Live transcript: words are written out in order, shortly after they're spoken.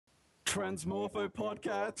Transmorpho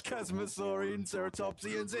podcast, Chasmosaurian,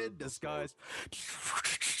 Ceratopsians in disguise.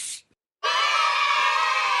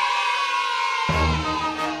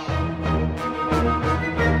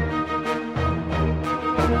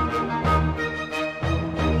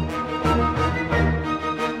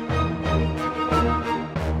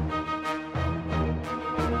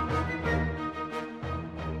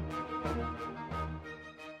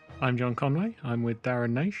 I'm John Conway. I'm with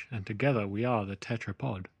Darren Naish, and together we are the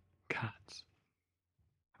Tetrapod Cats.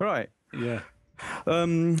 Right. Yeah.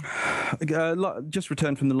 Just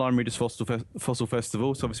returned from the Lyme Regis Fossil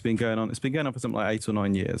Festival. So it's been going on. It's been going on for something like 8 or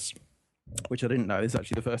 9 years, which I didn't know. This is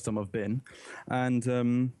actually the first time I've been, and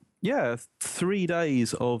 3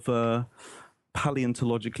 days of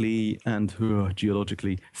paleontologically and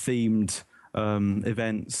geologically themed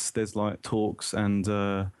events. There's like talks and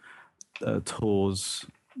tours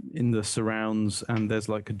in the surrounds, and there's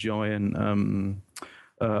like a giant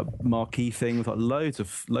marquee thing with like loads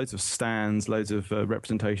of stands, loads of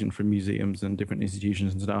representation from museums and different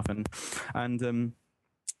institutions and stuff. And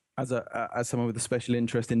as someone with a special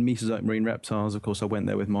interest in Mesozoic marine reptiles, of course, I went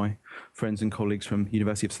there with my friends and colleagues from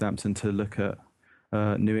University of Southampton to look at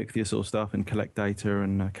new ichthyosaur stuff and collect data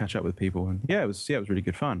and catch up with people. And it was really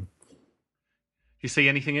good fun. You see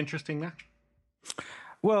anything interesting there?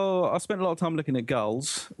 Well, I spent a lot of time looking at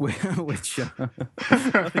gulls, which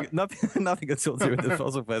nothing at all to do with the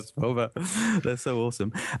Fossil Festival, but they're so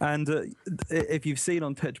awesome. And if you've seen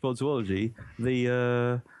on Tetrapod Zoology,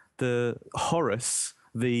 the Horace,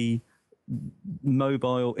 the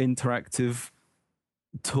mobile interactive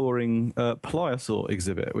touring pliosaur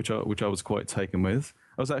exhibit, which I was quite taken with,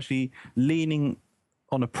 I was actually leaning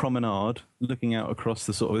on a promenade, looking out across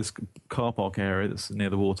the sort of this car park area that's near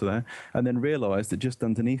the water there, and then realised that just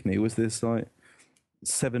underneath me was this like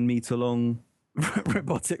 7 metre long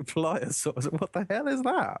robotic pliosaur. I was like, what the hell is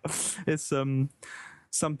that? It's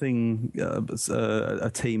something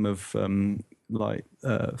a team of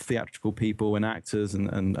theatrical people and actors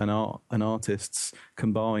and artists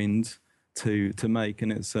combined to make,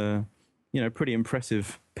 and it's a pretty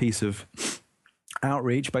impressive piece of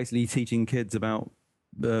outreach, basically teaching kids about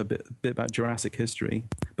a bit about Jurassic history,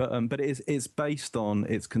 but it's based on,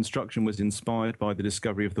 its construction was inspired by the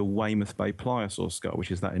discovery of the Weymouth Bay pliosaur skull,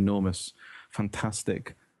 which is that enormous,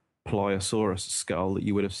 fantastic pliosaurus skull that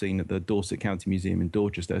you would have seen at the Dorset County Museum in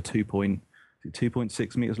Dorchester,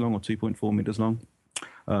 2.6 meters long or 2.4 meters long,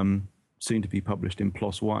 soon to be published in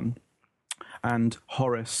PLOS One. And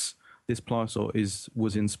Horace, this pliosaur,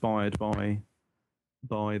 was inspired by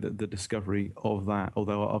the discovery of that,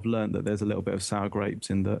 although I've learned that there's a little bit of sour grapes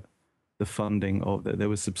in the funding of that. There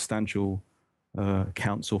was substantial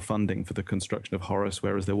council funding for the construction of Horace,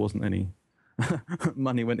 whereas there wasn't any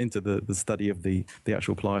money went into the study of the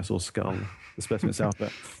actual pliosaur skull, the specimen itself.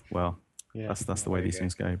 But well, that's the way these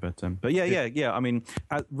things go. But yeah. I mean,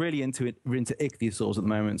 really into ichthyosaurs at the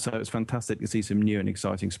moment, so it's fantastic to see some new and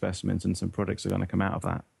exciting specimens, and some products are going to come out of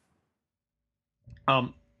that.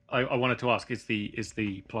 I wanted to ask: is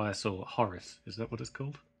the pliosaur Horace? Is that what it's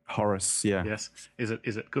called? Horace, yeah. Yes. Is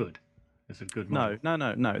it good? Is it good? No.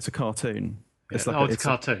 It's a cartoon. Yeah. It's a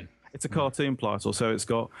cartoon. It's a cartoon pliosaur, so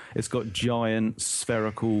it's got giant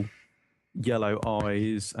spherical yellow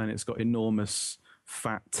eyes, and it's got enormous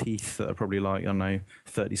fat teeth that are probably like, I don't know,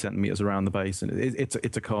 30 centimeters around the base, and it's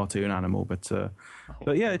a cartoon animal. But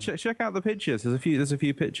yeah, check out the pictures. There's a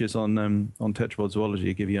few pictures on Tetrapod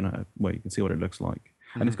Zoology. Give you you can see what it looks like.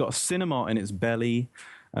 And it's got a cinema in its belly,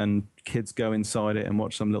 and kids go inside it and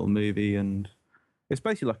watch some little movie, and it's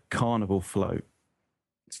basically like a carnival float.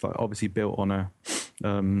 It's like obviously built on a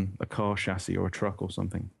car chassis or a truck or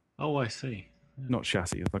something. Oh, I see. Yeah. Not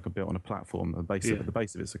chassis, it's like built on a platform. The base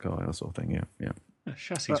of it's a car, that sort of thing. Yeah.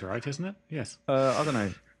 Chassis is right, isn't it? Yes. I don't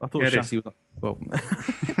know. I thought chassis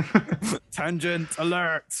was tangent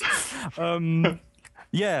alert.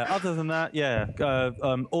 Yeah, other than that,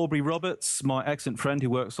 Aubrey Roberts, my excellent friend who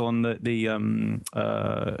works on the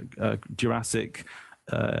Jurassic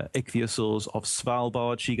ichthyosaurs of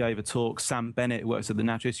Svalbard, she gave a talk. Sam Bennett, who works at the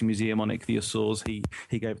Natural History Museum on ichthyosaurs,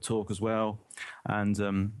 he gave a talk as well. And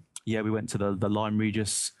we went to the Lyme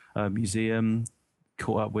Regis Museum,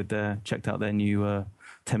 checked out their new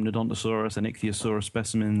Temnodontosaurus and Ichthyosaurus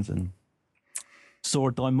specimens, and saw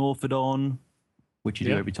a Dimorphodon, which you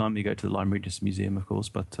do every time you go to the Lyme Regis Museum, of course.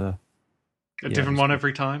 But a different one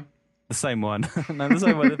every time? The same one. No, the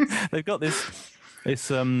same one. They've got this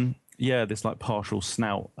like partial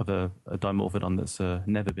snout of a Dimorphodon that's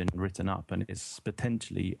never been written up, and it's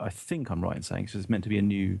potentially, I think I'm right in saying, it's meant to be a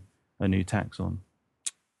new taxon.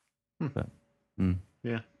 But,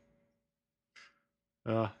 Yeah.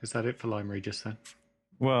 Is that it for Lyme Regis then?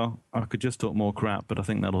 Well, I could just talk more crap, but I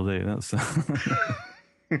think that'll do. That's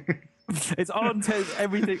it's on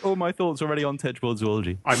everything. All my thoughts are already on Tedgeboard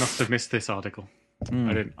Zoology. I must have missed this article.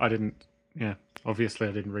 I didn't. Yeah, obviously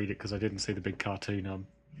I didn't read it because I didn't see the big cartoon.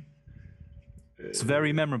 It's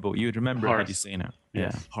very memorable. You would remember it had you seen it.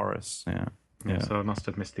 Yes. Yeah, Horace. Yeah. So I must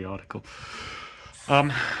have missed the article.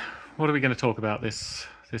 What are we going to talk about this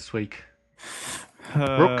week?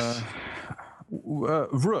 Rooks.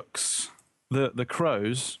 Rooks. The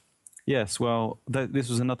crows. Yes. Well, this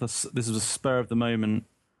was a spur of the moment,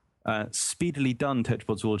 speedily done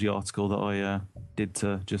Tetrapod Zoology article that I did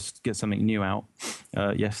to just get something new out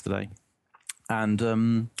yesterday.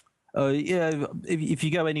 And if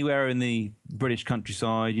you go anywhere in the British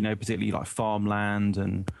countryside, particularly like farmland,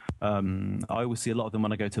 and I always see a lot of them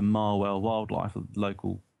when I go to Marwell Wildlife,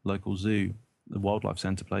 local zoo, the wildlife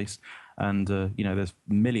centre place, and there's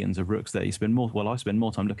millions of rooks there. I spend more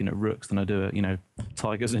time looking at rooks than I do at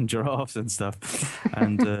tigers and giraffes and stuff,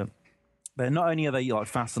 and. They're not only are they like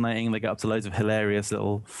fascinating, they get up to loads of hilarious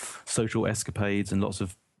little social escapades and lots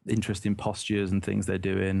of interesting postures and things they're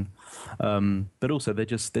doing, but also they're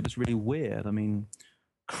just really weird. I mean,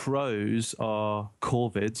 corvids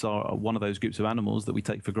are one of those groups of animals that we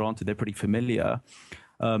take for granted. They're pretty familiar.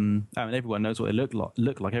 I mean, everyone knows what they look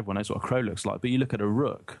like. Everyone knows what a crow looks like. But you look at a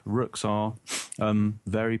rook. Rooks are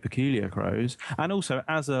very peculiar crows. And also,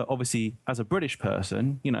 as a British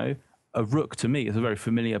person, a rook to me is a very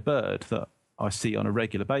familiar bird that I see on a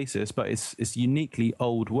regular basis. But it's uniquely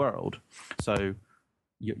old world, so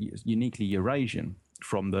uniquely Eurasian,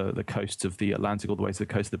 from the coast of the Atlantic all the way to the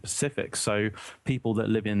coast of the Pacific. So people that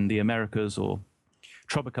live in the Americas or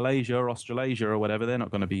tropical Asia or Australasia or whatever, they're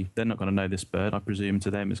not going to know this bird. I presume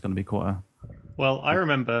to them it's going to be quite a... Well, I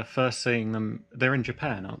remember first seeing them. They're in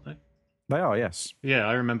Japan, aren't they? They are, yes. Yeah,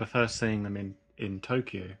 I remember first seeing them in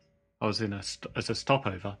Tokyo. I was as a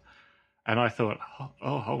stopover, and I thought,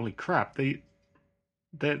 oh, holy crap!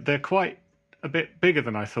 They're quite a bit bigger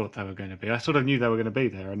than I thought they were going to be. I sort of knew they were going to be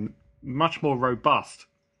there, and much more robust,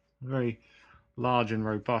 very large and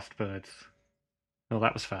robust birds. Well,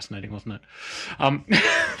 that was fascinating, wasn't it?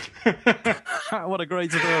 What a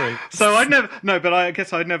great story. So but I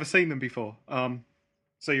guess I'd never seen them before.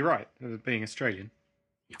 So you're right, being Australian.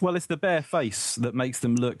 Well, it's the bare face that makes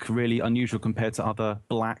them look really unusual compared to other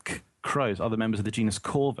black crows, other members of the genus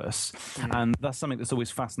Corvus. And that's something that's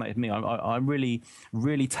always fascinated me. I'm really,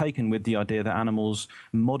 really taken with the idea that animals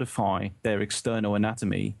modify their external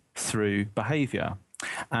anatomy through behavior.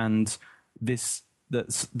 And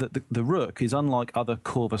the rook is unlike other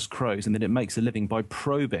corvus crows in that it makes a living by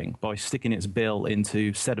probing, by sticking its bill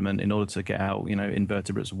into sediment in order to get out,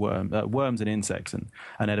 invertebrates, worms and insects and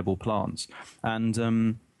edible plants.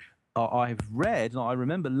 And I've read, and I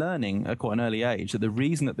remember learning at quite an early age, that the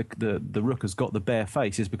reason that the rook has got the bare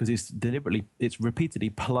face is because it's repeatedly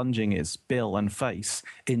plunging its bill and face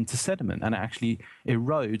into sediment, and it actually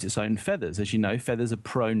erodes its own feathers. As you know, feathers are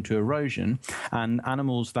prone to erosion, and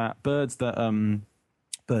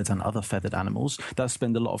birds and other feathered animals that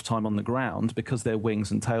spend a lot of time on the ground, because their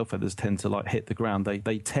wings and tail feathers tend to hit the ground.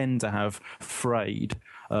 They tend to have frayed,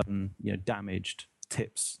 damaged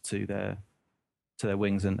tips to their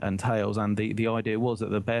wings and tails. And the idea was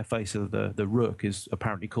that the bare face of the rook is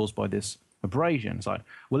apparently caused by this abrasion. It's like,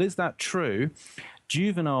 well, is that true?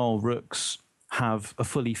 Juvenile rooks have a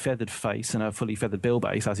fully feathered face and a fully feathered bill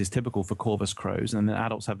base, as is typical for corvus crows, and then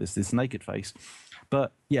adults have this naked face.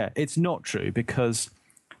 But yeah, it's not true, because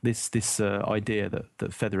this idea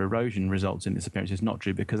that feather erosion results in this appearance is not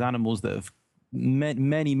true, because animals that have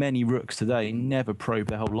many rooks today never probe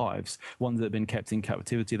their whole lives. Ones that have been kept in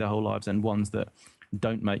captivity their whole lives, and ones that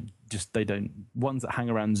ones that hang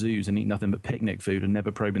around zoos and eat nothing but picnic food and never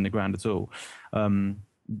probe in the ground at all. And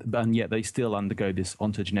yet they still undergo this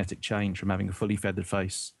ontogenetic change from having a fully feathered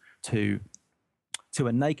face to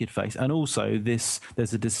a naked face. And also there's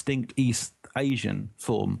a distinct East Asian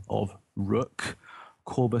form of rook,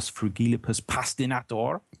 Corvus frugilipus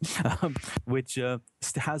pastinator, which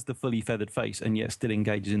has the fully feathered face and yet still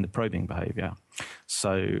engages in the probing behavior.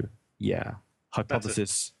 So, yeah,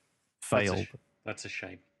 hypothesis failed. That's a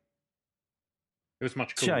shame. It was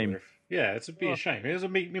much cooler. Shame. It'd be a shame. It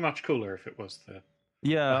would be much cooler if it was the...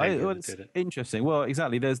 Yeah, it's interesting. Well,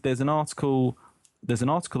 exactly. There's an article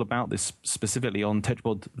about this specifically on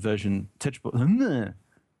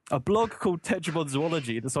a blog called Tetrapod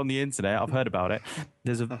Zoology that's on the internet. I've heard about it.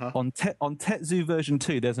 There's on TetZoo version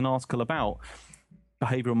 2. There's an article about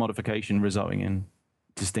behavioural modification resulting in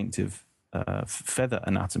distinctive feather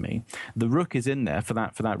anatomy. The rook is in there for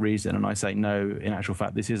that reason, and I say no. In actual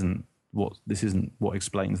fact, this isn't what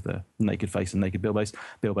explains the naked face and naked bill base.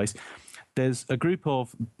 there's a group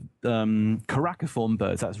of caraciform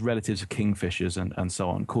birds, that's relatives of kingfishers and so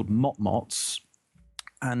on, called motmots.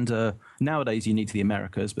 And nowadays unique to the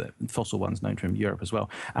Americas, but fossil ones known from Europe as well.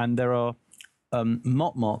 And there are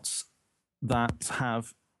motmots that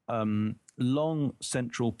have long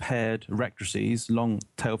central paired rectrices, long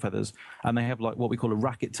tail feathers, and they have like what we call a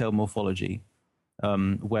racket tail morphology,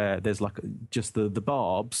 where there's like just the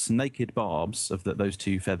barbs, naked barbs of those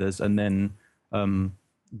two feathers, and then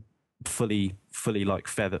fully like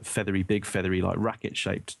feathery, big feathery, like racket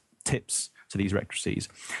shaped tips to these rectrices.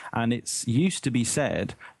 And it's used to be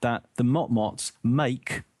said that the motmots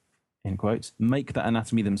make, in quotes, make that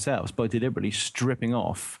anatomy themselves by deliberately stripping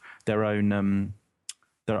off their own,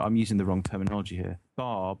 I'm using the wrong terminology here,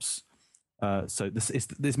 barbs. So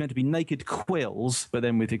there's meant to be naked quills, but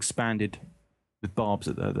then with expanded with barbs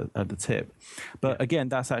at the tip. But again,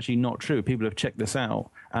 that's actually not true. People have checked this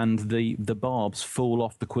out, and the barbs fall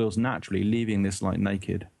off the quills naturally, leaving this like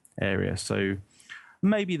naked area. So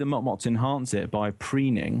maybe the motmots enhance it by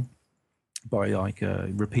preening, by like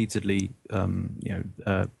repeatedly,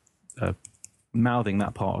 mouthing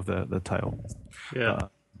that part of the tail. Yeah.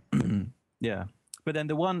 Yeah. But then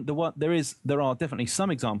there are definitely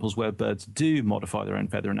some examples where birds do modify their own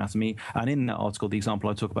feather anatomy, and in that article, the example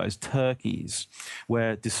I talk about is turkeys,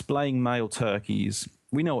 where displaying male turkeys,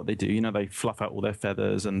 we know what they do. You know, they fluff out all their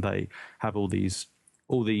feathers, and they have all the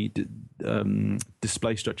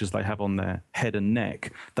display structures they have on their head and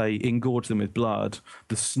neck. They engorge them with blood.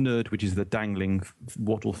 The snood, which is the dangling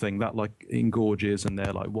wattle thing, that like engorges, and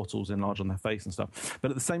their like wattles enlarge on their face and stuff.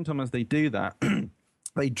 But at the same time as they do that,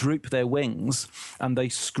 they droop their wings and they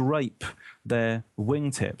scrape their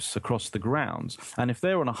wingtips across the ground. And if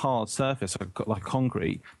they're on a hard surface like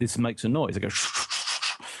concrete, this makes a noise. They go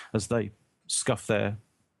as they scuff their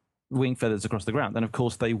wing feathers across the ground. And of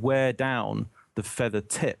course, they wear down the feather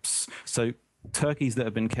tips. So turkeys that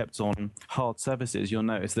have been kept on hard surfaces, you'll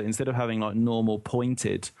notice that instead of having like normal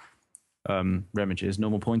pointed remiges,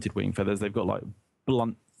 normal pointed wing feathers, they've got like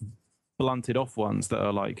blunted off ones that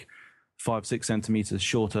are like 5-6 centimeters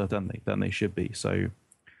shorter than they should be. So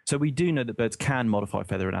we do know that birds can modify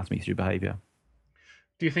feather anatomy through behavior.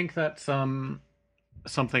 Do you think that's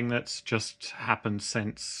something that's just happened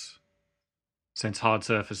since hard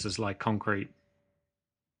surfaces like concrete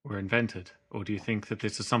were invented, or do you think that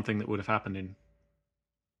this is something that would have happened in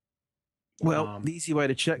the easy way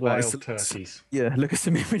to check wild turkeys? Yeah, look at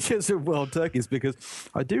some images of wild turkeys, because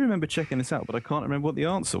I do remember checking this out, but I can't remember what the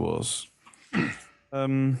answer was.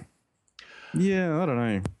 Yeah, I don't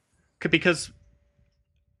know. Because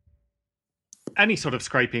any sort of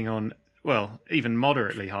scraping on, well, even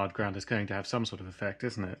moderately hard ground is going to have some sort of effect,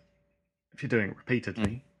 isn't it? If you're doing it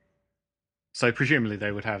repeatedly. So presumably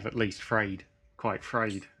they would have at least quite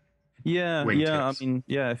frayed. Yeah, wingtips. I mean,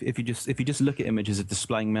 yeah. If you just look at images of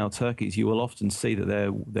displaying male turkeys, you will often see that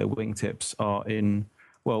their wingtips are in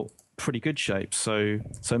pretty good shape. So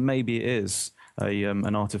maybe it is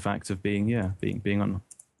an artifact of being on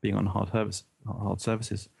hard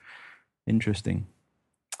surfaces. Interesting.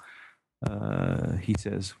 He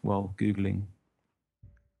says while Googling.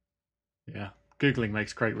 Yeah, Googling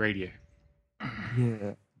makes great radio.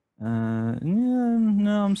 Yeah.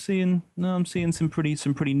 No, I'm seeing some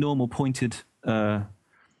pretty normal pointed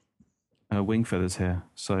wing feathers here.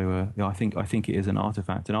 So I think it is an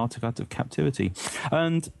artifact of captivity,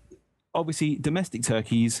 and obviously domestic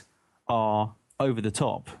turkeys are over the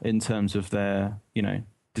top in terms of their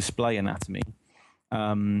display anatomy.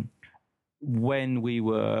 When we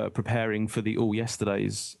were preparing for the All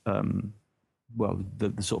Yesterdays,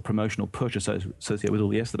 the sort of promotional push associated with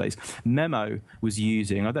All Yesterdays, Memo was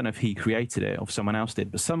using, I don't know if he created it or if someone else did,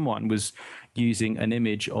 but someone was using an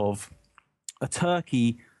image of a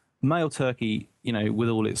turkey, male turkey, with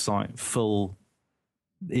all its like full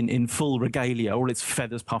regalia, all its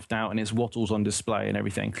feathers puffed out and its wattles on display and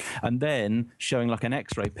everything, and then showing like an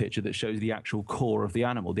X-ray picture that shows the actual core of the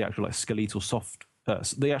animal, the actual like skeletal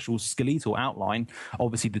the actual skeletal outline.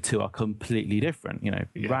 Obviously, the two are completely different,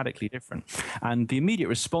 radically different. And the immediate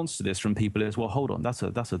response to this from people is, well, hold on, that's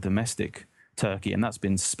a domestic turkey, and that's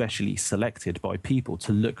been specially selected by people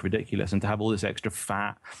to look ridiculous and to have all this extra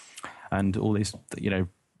fat and all this,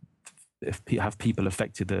 have people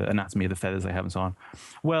affected the anatomy of the feathers they have and so on.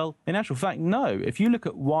 Well, in actual fact, no. If you look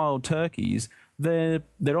at wild turkeys,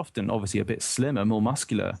 they're often obviously a bit slimmer, more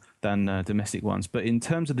muscular than domestic ones. But in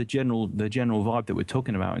terms of the general vibe that we're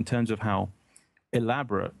talking about, in terms of how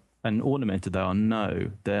elaborate and ornamented they are,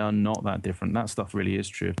 no, they are not that different. That stuff really is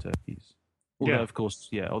true of turkeys. Although, of course,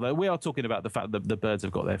 although we are talking about the fact that the birds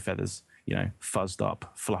have got their feathers, fuzzed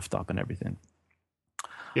up, fluffed up and everything.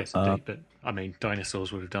 Yes, indeed. But I mean,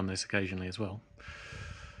 dinosaurs would have done this occasionally as well.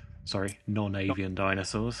 Sorry, non-avian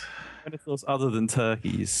dinosaurs. Dinosaurs other than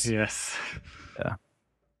turkeys. Yes. Yeah.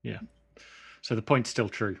 Yeah. So the point's still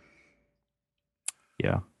true.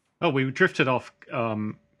 Yeah. Oh, we drifted off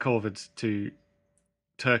corvids to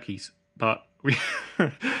turkeys, but we.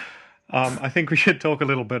 I think we should talk a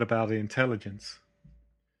little bit about the intelligence.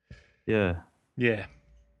 Yeah. Yeah.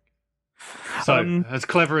 So, as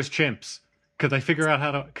clever as chimps, can they figure out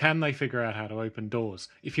how to open doors?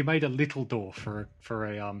 If you made a little door for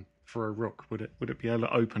a rook, would it be able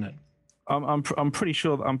to open it? I'm pretty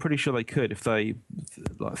sure they could if they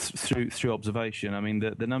like through observation. I mean,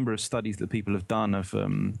 the number of studies that people have done of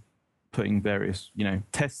putting various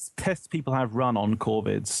tests people have run on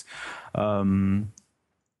corvids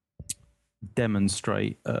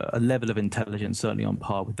demonstrate a level of intelligence certainly on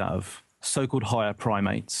par with that of so-called higher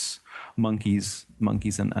primates, monkeys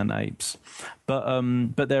and apes.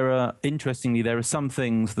 But there are some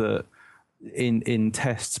things that in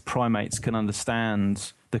tests primates can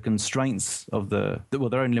understand the constraints of their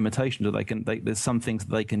own limitations. That there's some things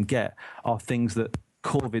that they can get are things that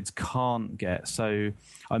corvids can't get. So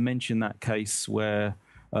I mentioned that case where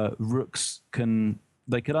rooks could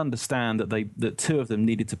understand that two of them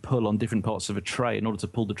needed to pull on different parts of a tray in order to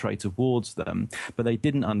pull the tray towards them, but they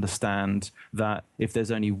didn't understand that if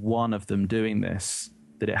there's only one of them doing this,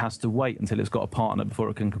 that it has to wait until it's got a partner before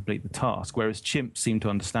it can complete the task. Whereas chimps seem to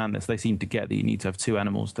understand this. They seem to get that you need to have two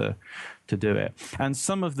animals to do it. And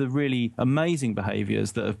some of the really amazing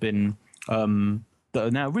behaviors that have been that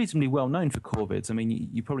are now reasonably well known for corvids. I mean,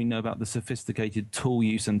 you probably know about the sophisticated tool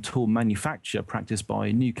use and tool manufacture practiced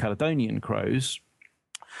by New Caledonian crows.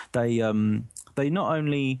 They not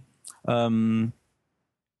only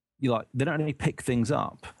they don't only pick things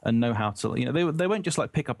up and know how to, they won't just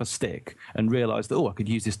like pick up a stick and realize that, I could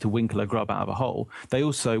use this to winkle a grub out of a hole. They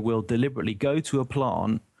also will deliberately go to a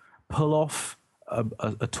plant, pull off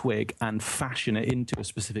a twig and fashion it into a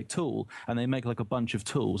specific tool, and they make like a bunch of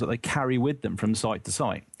tools that they carry with them from site to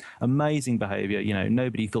site. Amazing behavior.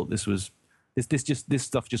 Nobody thought this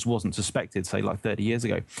stuff just wasn't suspected, say like 30 years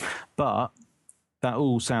ago. But that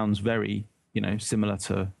all sounds very, similar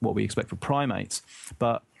to what we expect for primates.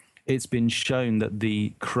 But it's been shown that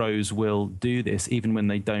the crows will do this even when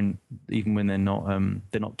they're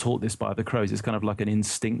not taught this by the crows. It's kind of like an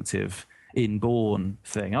instinctive, inborn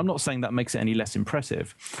thing. I'm not saying that makes it any less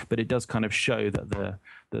impressive, but it does kind of show that the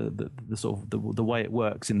sort of the way it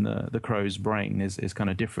works in the crow's brain is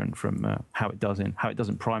kind of different from how it does in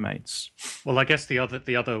primates. Well, I guess the other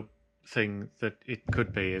thing that it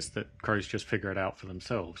could be is that crows just figure it out for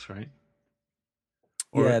themselves, right?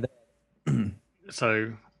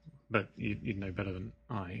 So, but you know better than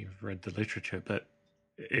I. You've read the literature, but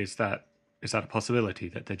is that a possibility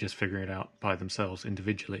that they're just figuring it out by themselves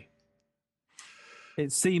individually?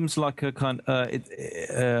 It seems like a kind.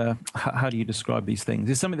 How do you describe these things?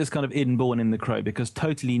 It's something that's kind of inborn in the crow, because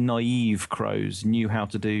totally naive crows knew how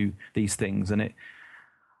to do these things, and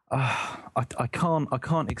I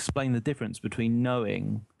can't explain the difference between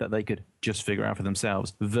knowing that they could just figure out for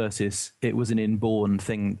themselves versus it was an inborn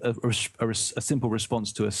thing, a simple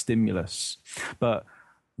response to a stimulus. But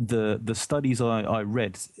the studies I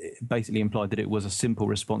read basically implied that it was a simple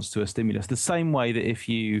response to a stimulus. The same way that if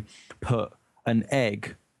you put an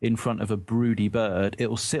egg in front of a broody bird, it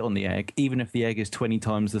will sit on the egg, even if the egg is 20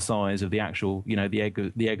 times the size of the actual, the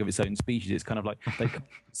egg of its own species. It's kind of like they can't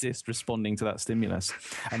resist responding to that stimulus.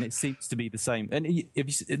 And it seems to be the same. And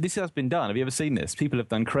this has been done. Have you ever seen this? People have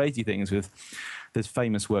done crazy things there's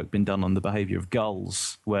famous work been done on the behavior of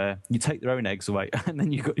gulls, where you take their own eggs away and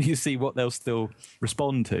then you see what they'll still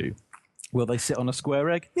respond to. Will they sit on a square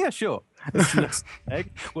egg? Yeah, sure. It's an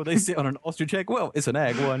egg. Will they sit on an ostrich egg? Well, it's an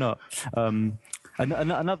egg. Why not?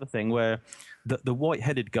 Another thing where the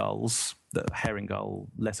white-headed gulls, the herring gull,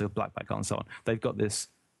 lesser blackback gull, and so on, they've got this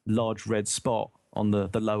large red spot on the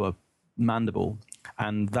lower mandible,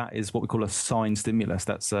 and that is what we call a sign stimulus.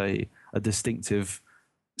 That's a distinctive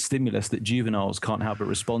stimulus that juveniles can't help but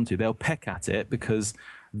respond to. They'll peck at it because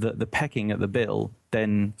the pecking at the bill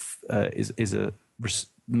then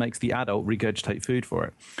makes the adult regurgitate food for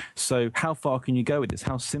it. So how far can you go with this?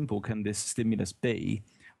 How simple can this stimulus be?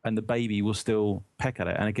 And the baby will still peck at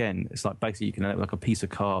it. And again, it's like basically you can have like a piece of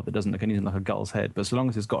card that doesn't look anything like a gull's head, but so long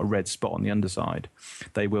as it's got a red spot on the underside,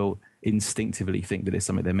 they will instinctively think that it's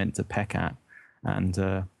something they're meant to peck at.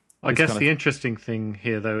 And I guess the interesting thing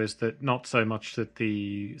here, though, is that not so much that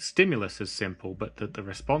the stimulus is simple, but that the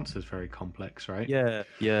response is very complex, right? Yeah.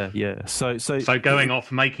 So going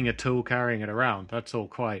off, making a tool, carrying it around, that's all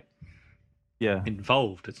quite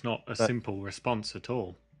involved. It's not a simple response at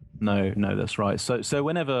all. No, no, that's right. So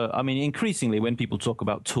whenever, I mean, increasingly when people talk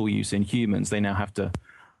about tool use in humans, they now have to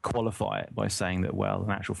qualify it by saying that, well,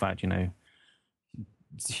 in actual fact,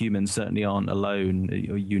 humans certainly aren't alone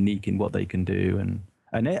or unique in what they can do,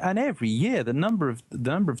 and every year the number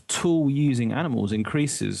of tool using animals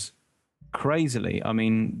increases crazily. I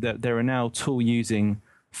mean, there are now tool using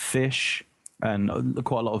fish and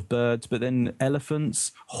quite a lot of birds, but then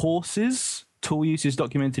elephants, horses. Tool use is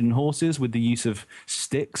documented in horses with the use of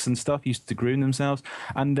sticks and stuff used to groom themselves.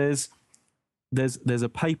 And there's a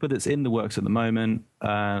paper that's in the works at the moment.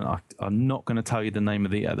 I'm not going to tell you the name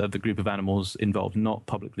of the group of animals involved, not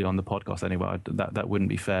publicly on the podcast anyway. That wouldn't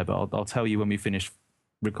be fair, but I'll tell you when we finish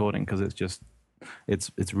recording because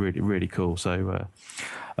it's really really cool. So,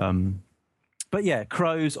 but yeah,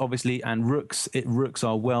 crows obviously and rooks. Rooks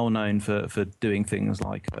are well known for doing things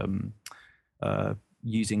like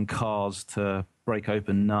using cars to break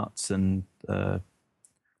open nuts and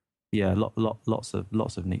yeah, lots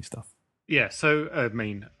of neat stuff. Yeah, so I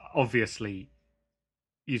mean, obviously,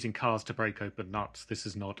 using cars to break open nuts, this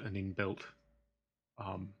is not an inbuilt.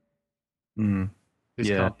 This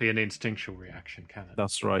can't be an instinctual reaction, can it?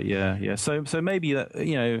 That's right. Yeah, yeah. So maybe that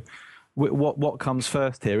what comes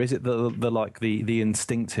first here? Is it the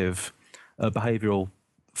instinctive behavioral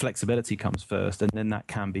flexibility comes first, and then that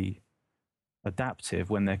can be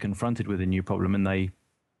adaptive when they're confronted with a new problem, and they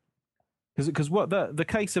because what the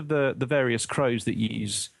case of the various crows that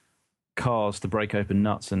use cars to break open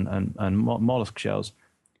nuts and mollusk shells,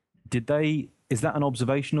 is that an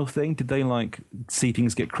observational thing? Did they see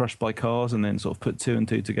things get crushed by cars and then sort of put two and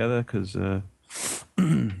two together? Because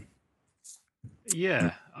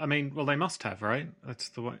yeah, I mean, well, they must have, right? That's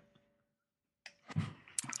the way.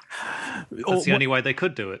 That's the only way they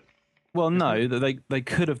could do it. Well, no, they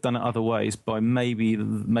could have done it other ways. By maybe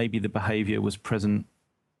the behaviour was present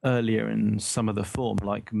earlier in some of the form,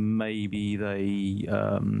 like maybe they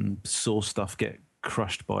saw stuff get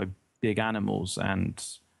crushed by big animals, and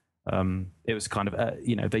it was kind of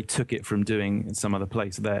they took it from doing some other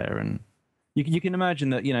place there, and you can imagine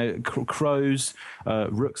that crows,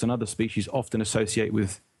 rooks, and other species often associate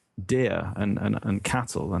with deer and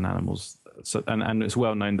cattle and animals. So, and it's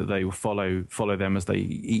well known that they will follow them as they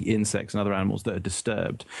eat insects and other animals that are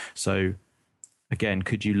disturbed. So again,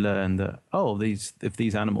 could you learn that, if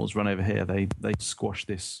these animals run over here, they squash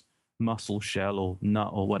this mussel shell or nut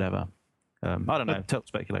or whatever? I don't know, total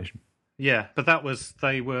speculation. Yeah, but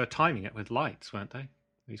they were timing it with lights, weren't they?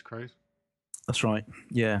 These crows. That's right.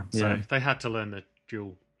 Yeah. So they had to learn the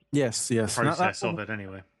dual process of it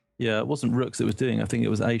anyway. Yeah, it wasn't rooks that was doing it. I think it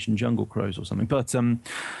was Asian jungle crows or something. But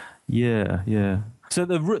yeah. So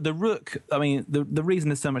the rook, I mean, the reason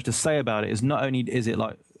there's so much to say about it is not only is it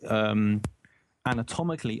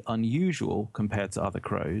anatomically unusual compared to other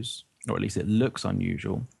crows, or at least it looks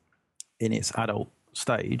unusual in its adult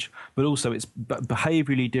stage, but also it's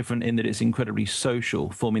behaviorally different in that it's incredibly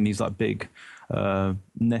social, forming these big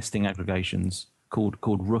nesting aggregations called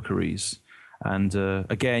rookeries. And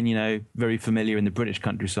again, very familiar in the British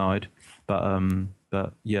countryside,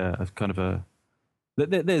 but yeah, kind of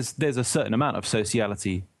there's a certain amount of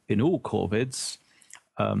sociality in all corvids.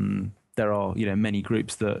 There are many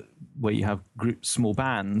groups where you have small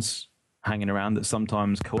bands hanging around that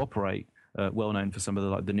sometimes cooperate. Well known for some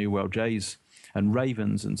of the New World jays and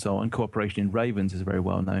ravens and so on. Cooperation in ravens is very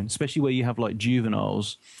well known, especially where you have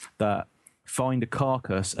juveniles that find a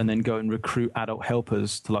carcass and then go and recruit adult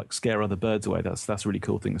helpers to scare other birds away. That's a really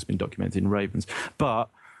cool thing that's been documented in ravens. But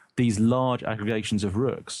these large aggregations of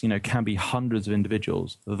rooks, can be hundreds of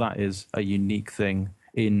individuals. That is a unique thing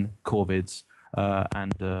in corvids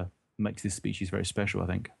and makes this species very special, I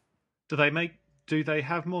think. Do they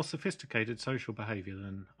have more sophisticated social behaviour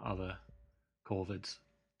than other corvids,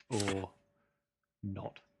 or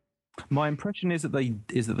not? My impression is that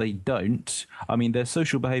they don't. I mean, their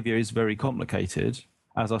social behaviour is very complicated.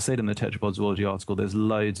 As I said in the Tetrapod Zoology article, there's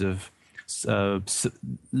loads of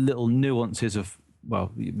little nuances of,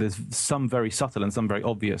 there's some very subtle and some very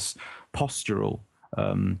obvious postural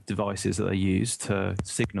devices that they use to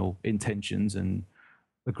signal intentions and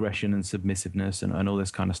aggression and submissiveness and all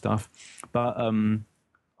this kind of stuff. But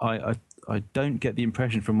I don't get the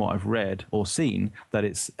impression from what I've read or seen that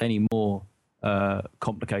it's any more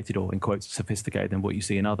complicated or, in quotes, sophisticated than what you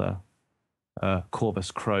see in other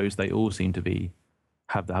corvus crows. They all seem to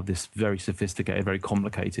have this very sophisticated, very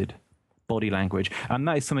complicated body language, and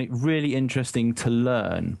that is something really interesting to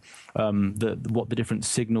learn. What the different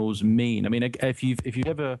signals mean. I mean, if you've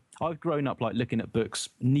ever, I've grown up looking at books,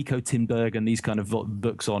 Nico Tinberg and these kind of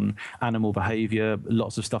books on animal behavior,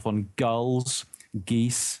 lots of stuff on gulls,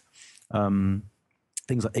 geese,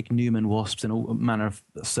 things like ichneumon wasps and all manner of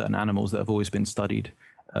certain animals that have always been studied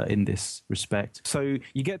in this respect. So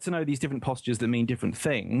you get to know these different postures that mean different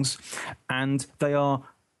things, and they are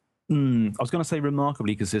I was going to say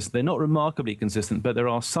remarkably consistent. They're not remarkably consistent, but there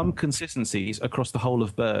are some consistencies across the whole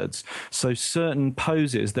of birds. So certain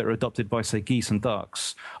poses that are adopted by, say, geese and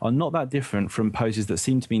ducks are not that different from poses that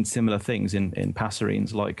seem to mean similar things in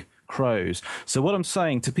passerines like crows. So what I'm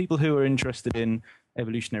saying to people who are interested in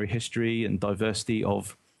evolutionary history and diversity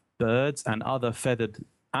of birds and other feathered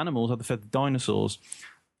animals, other feathered dinosaurs,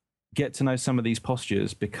 get to know some of these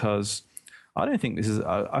postures, because I don't think this is.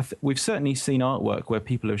 We've certainly seen artwork where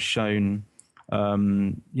people have shown,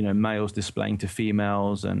 males displaying to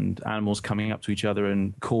females and animals coming up to each other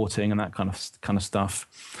and courting and that kind of stuff.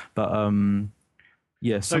 But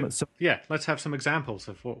let's have some examples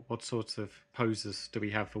of what sorts of poses do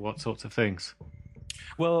we have for what sorts of things.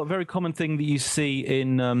 Well, a very common thing that you see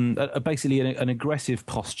in basically an aggressive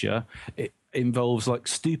posture. It involves like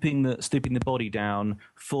stooping the body down,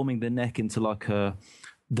 forming the neck into like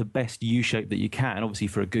the best U shape that you can. Obviously,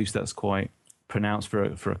 for a goose, that's quite pronounced. For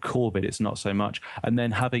a corvid, it's not so much. And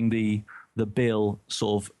then having the bill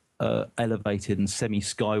sort of elevated and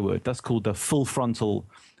semi-skyward. That's called the full frontal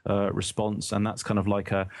response, and that's kind of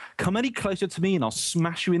like a come any closer to me and I'll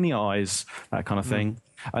smash you in the eyes, that kind of thing.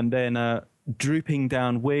 And then drooping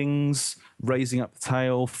down wings, raising up the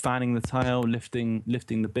tail, fanning the tail, lifting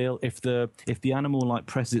the bill. If the animal like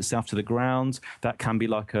presses itself to the ground, that can be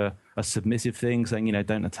like a submissive thing, saying,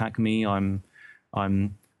 don't attack me.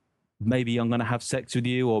 Maybe I'm going to have sex with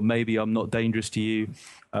you, or maybe I'm not dangerous to you.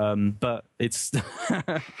 But it's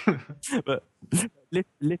but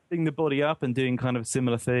lifting the body up and doing kind of a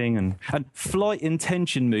similar thing, and flight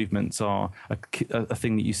intention movements are a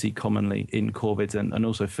thing that you see commonly in corvids and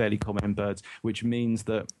also fairly common in birds, which means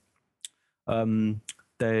that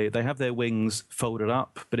they have their wings folded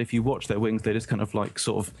up, but if you watch their wings, they just kind of like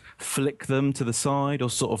sort of flick them to the side, or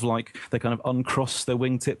sort of like they kind of uncross their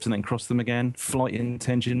wingtips and then cross them again. Flight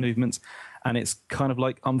intention movements. And it's kind of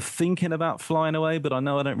like, I'm thinking about flying away, but I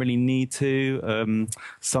know I don't really need to.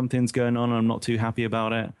 Something's going on and I'm not too happy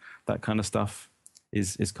about it. That kind of stuff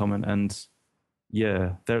is common. And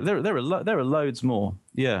yeah, there are loads more.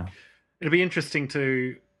 Yeah. It'll be interesting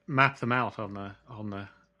to map them out on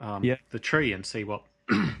the tree and see what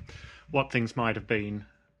what things might have been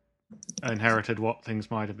inherited, what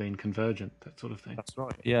things might have been convergent, that sort of thing. That's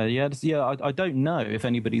right. Yeah. I don't know if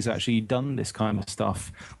anybody's actually done this kind of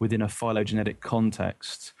stuff within a phylogenetic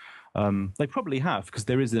context. They probably have, because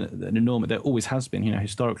there is an enormous, there always has been,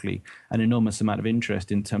 historically, an enormous amount of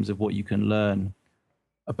interest in terms of what you can learn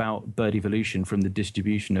about bird evolution from the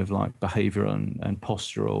distribution of like behavioral and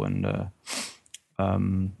postural and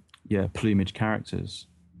plumage characters.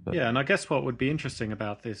 But yeah, and I guess what would be interesting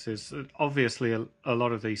about this is that obviously a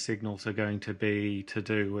lot of these signals are going to be to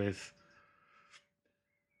do with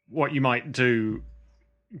what you might do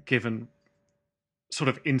given sort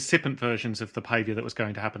of incipient versions of the behavior that was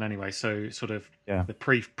going to happen anyway. So sort of the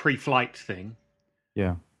pre-flight thing.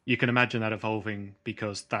 Yeah. You can imagine that evolving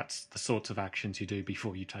because that's the sorts of actions you do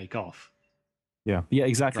before you take off. Yeah,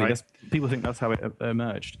 exactly. Right? People think that's how it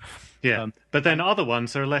emerged. Yeah, but then other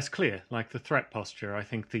ones are less clear, like the threat posture. I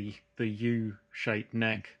think the U-shaped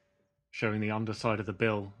neck showing the underside of the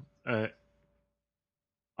bill. I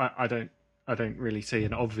don't really see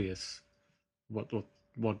an obvious what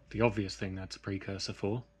the obvious thing that's a precursor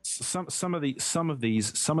for. Some of the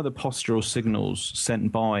postural signals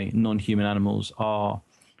sent by non-human animals are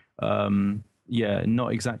not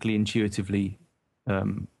exactly intuitively.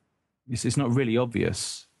 It's not really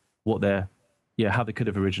obvious how they could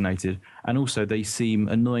have originated, and also they seem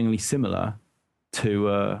annoyingly similar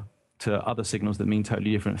to other signals that mean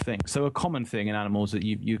totally different things. So a common thing in animals that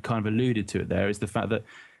you kind of alluded to it there is the fact that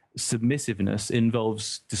submissiveness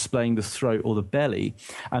involves displaying the throat or the belly,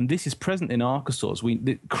 and this is present in archosaurs.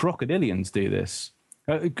 The crocodilians do this.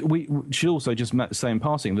 We should also just say in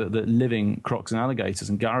passing that living crocs and alligators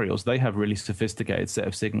and gharials, they have really sophisticated set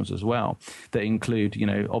of signals as well that include,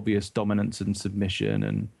 obvious dominance and submission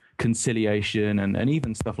and conciliation and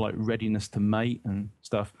even stuff like readiness to mate and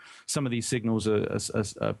stuff. Some of these signals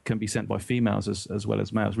can be sent by females as well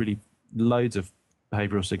as males, really loads of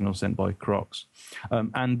behavioral signals sent by crocs.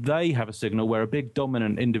 And they have a signal where a big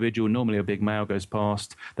dominant individual, normally a big male, goes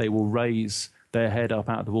past, they will raise their head up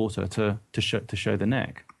out of the water to show the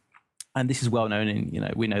neck. And this is well known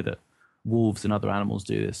we know that wolves and other animals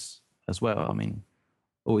do this as well. I mean,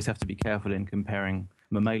 always have to be careful in comparing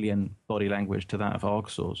mammalian body language to that of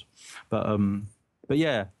archosaurs. But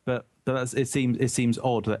it seems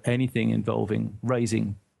odd that anything involving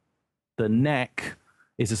raising the neck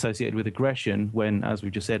is associated with aggression, when, as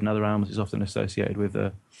we've just said, in other animals, it's often associated with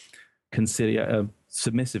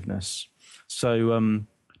submissiveness. So,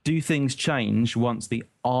 do things change once the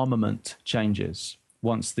armament changes?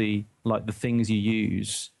 Once the things you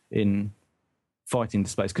use in fighting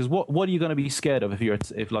displays? Because what are you going to be scared of if you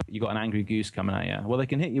got an angry goose coming at you? Well, they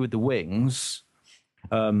can hit you with the wings,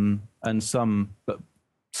 and some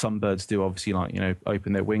birds do obviously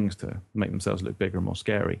open their wings to make themselves look bigger and more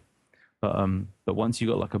scary. But once you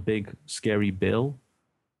got like a big scary bill,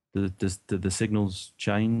 do the signals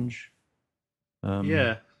change?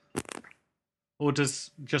 Yeah. Or does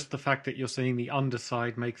just the fact that you're seeing the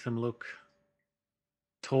underside make them look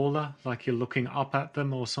taller, like you're looking up at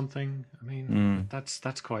them or something? I mean,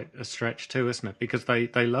 that's quite a stretch too, isn't it? Because they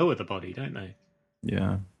lower the body, don't they?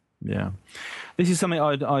 Yeah. This is something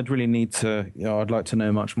I'd really need to. I'd like to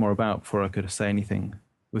know much more about before I could say anything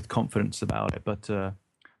with confidence about it. But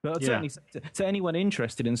certainly to anyone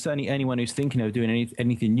interested, and certainly anyone who's thinking of doing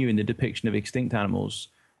anything new in the depiction of extinct animals,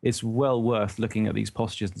 it's well worth looking at these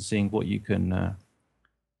postures and seeing what you can,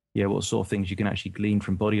 what sort of things you can actually glean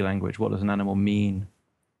from body language. What does an animal mean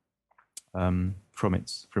from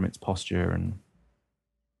its posture? And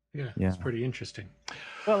it's pretty interesting.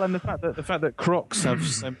 Well, and the fact that crocs have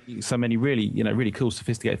so many really cool,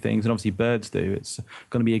 sophisticated things, and obviously birds do. It's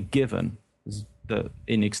going to be a given that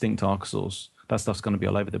in extinct archosaurs, that stuff's going to be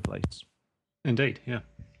all over the place. Indeed, yeah.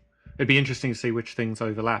 It'd be interesting to see which things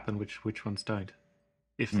overlap and which ones don't,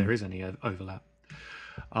 if there is any overlap.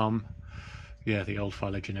 The old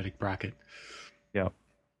phylogenetic bracket. Yeah.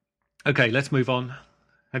 Okay, let's move on.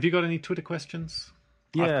 Have you got any Twitter questions?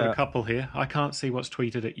 Yeah. I've got a couple here. I can't see what's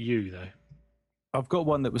tweeted at you, though. I've got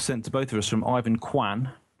one that was sent to both of us from Ivan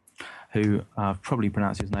Kwan, who I've probably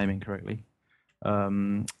pronounced his name incorrectly.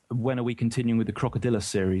 When are we continuing with the Crocodylus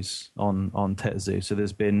series on TetZoo? So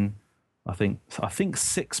there's been, I think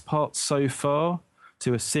 6 parts so far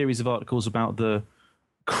to a series of articles about the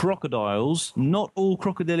crocodiles, not all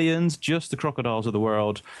crocodilians, just the crocodiles of the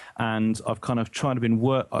world. And I've kind of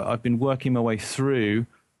I've been working my way through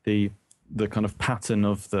the kind of pattern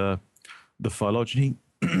of the phylogeny,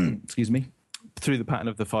 excuse me, through the pattern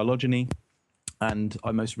of the phylogeny. And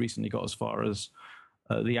I most recently got as far as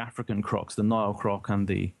the African crocs, the Nile croc and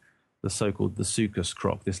the so-called the Sucus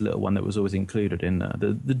croc, this little one that was always included in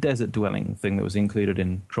the desert dwelling thing that was included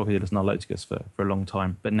in Crocodylus niloticus for a long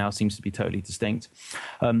time, but now seems to be totally distinct.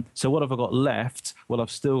 So what have I got left? Well, I've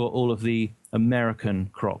still got all of the American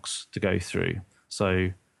crocs to go through. So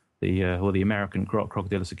the American croc,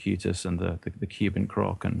 Crocodylus acutus, and the Cuban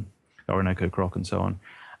croc and Orinoco croc and so on.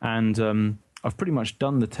 And I've pretty much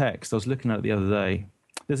done the text. I was looking at it the other day.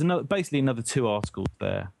 There's basically another 2 articles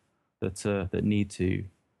there that need to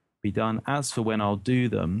be done. As for when I'll do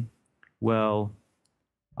them, well,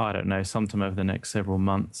 I don't know. Sometime over the next several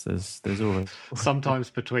months. There's always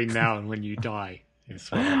sometimes between now and when you die is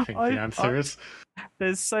what I think the answer is.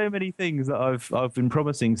 There's so many things that I've been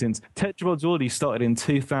promising since Tetrapods already started in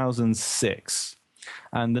 2006,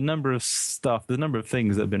 and the number of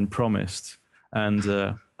things that have been promised and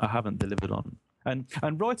I haven't delivered on. And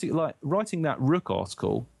writing that Rook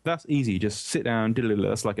article, that's easy. Just sit down,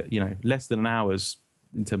 that's like less than an hour's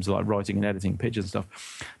in terms of like writing and editing pictures and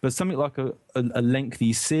stuff. But something like a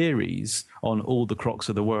lengthy series on all the crocs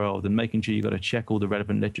of the world and making sure you've got to check all the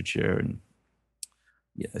relevant literature, and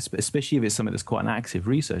especially if it's something that's quite an active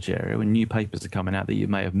research area when new papers are coming out that you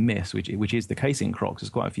may have missed, which is the case in crocs. There's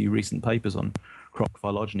quite a few recent papers on croc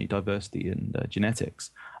phylogeny, diversity, and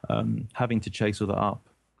genetics. Having to chase all that up.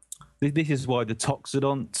 This is why the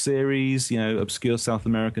Toxodont series, obscure South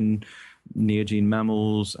American neogene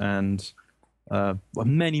mammals, and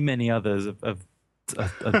many others have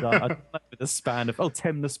done over the span of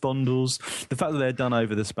temnospondyls. The fact that they're done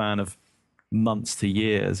over the span of months to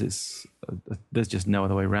years, there's just no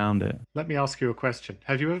other way around it. Let me ask you a question.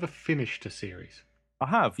 Have you ever finished a series? I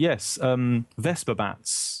have, yes. Vespa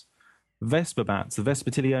bats, the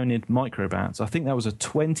Vespertilionid microbats. I think that was a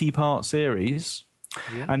 20-part series.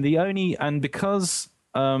 Yeah. And because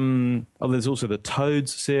there's also the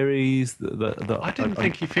Toads series. I didn't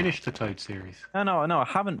think you finished the Toad series. No, I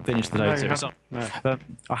haven't finished the Toad series. No.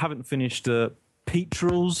 I haven't finished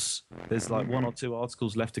Petrels. There's like 1 or 2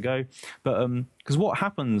 articles left to go. But because what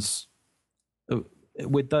happens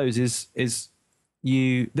with those is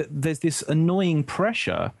there's this annoying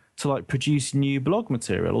pressure to like produce new blog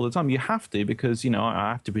material all the time. You have to, because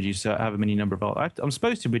I have to produce however many number of articles. I'm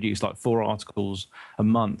supposed to produce like 4 articles a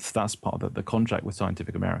month. That's part of the contract with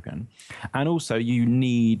Scientific American. And also you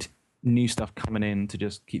need new stuff coming in to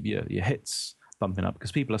just keep your hits bumping up,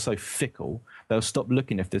 because people are so fickle. They'll stop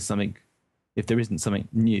looking if there's something if there isn't something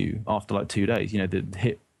new after like 2 days,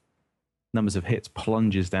 the numbers of hits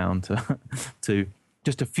plunges down to to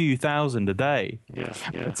just a few thousand a day. Yeah.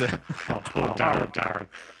 Poor Darren.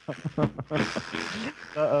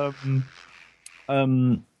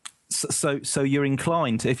 So you're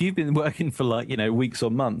inclined to, if you've been working for like weeks or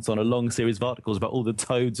months on a long series of articles about all the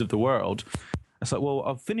toads of the world, it's like, well,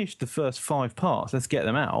 I've finished the first 5 parts. Let's get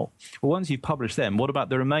them out. Well, once you've published them, what about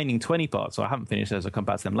the remaining 20 parts? So I haven't finished those. I'll come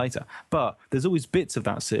back to them later. But there's always bits of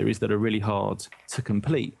that series that are really hard to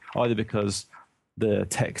complete, either because the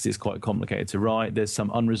text is quite complicated to write, there's some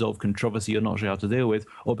unresolved controversy you're not sure how to deal with,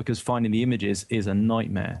 or because finding the images is a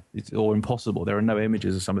nightmare or impossible. There are no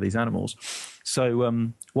images of some of these animals.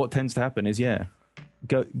 So what tends to happen is, I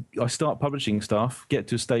start publishing stuff, get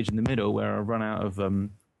to a stage in the middle where I run out of...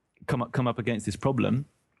 come up against this problem,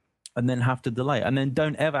 and then have to delay it, and then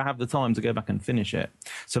don't ever have the time to go back and finish it.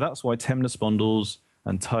 So that's why temnospondyls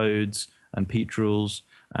and toads and petrels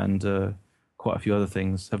and quite a few other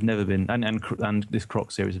things have never been, and this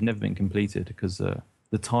croc series have never been completed, because the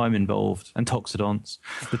time involved, and toxodonts,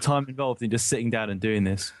 the time involved in just sitting down and doing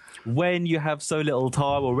this when you have so little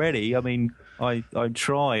time already. I mean, I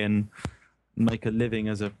try and make a living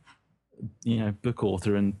as a book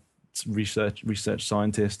author and research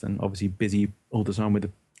scientist, and obviously busy all the time with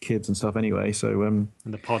the kids and stuff anyway. So and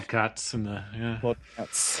the podcasts and the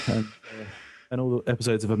podcasts and all the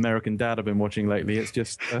episodes of American Dad I've been watching lately. It's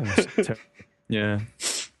just terrible. Yeah.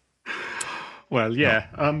 Well, yeah.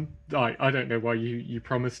 I don't know why you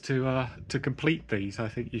promised to complete these. I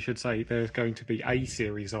think you should say there's going to be a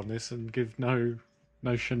series on this and give no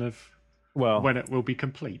notion of when it will be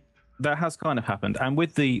complete. That has kind of happened, and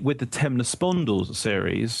with the temnospondyls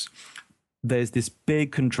series, there's this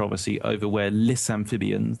big controversy over where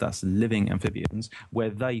Lissamphibians, that's living amphibians, where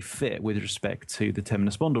they fit with respect to the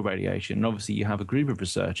temnospondyl radiation. And obviously, you have a group of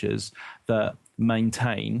researchers that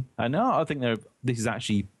maintain, and I think this is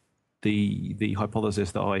actually the hypothesis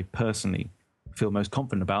that I personally feel most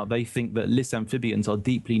confident about. They think that Lissamphibians are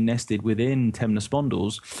deeply nested within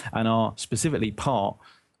temnospondyls and are specifically part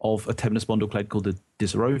of a temnospondyl clade called the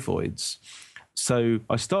Dicerophoids. So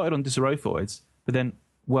I started on Dicerophoids, but then,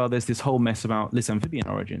 there's this whole mess about Lissamphibian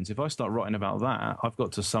origins. If I start writing about that, I've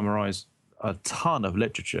got to summarize a ton of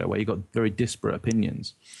literature where you've got very disparate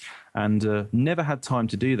opinions. And never had time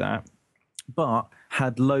to do that, but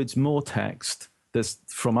had loads more text that's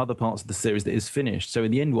from other parts of the series that is finished. So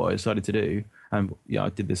in the end, what I decided to do, and I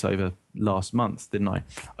did this over last month, didn't I?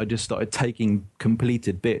 I just started taking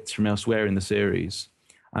completed bits from elsewhere in the series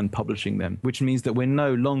and publishing them, which means that we're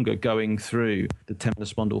no longer going through the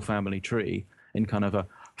temnospondyl family tree in kind of a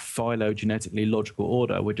phylogenetically logical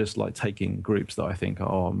order. We're just like taking groups that I think,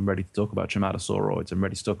 I'm ready to talk about trematosauroids, I'm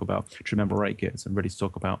ready to talk about tremembrorachids, I'm ready to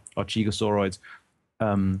talk about archegosauroids.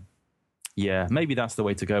 Maybe that's the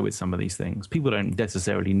way to go with some of these things. People don't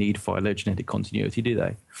necessarily need phylogenetic continuity, do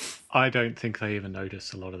they? I don't think they even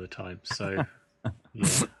notice a lot of the time. So,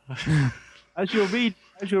 yeah. As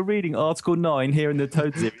you're reading Article 9 here in the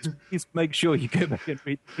Toad series, please make sure you go back and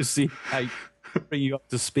read the preceding 8 to bring you up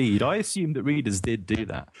to speed. I assume that readers did do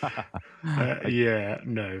that.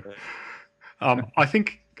 No. I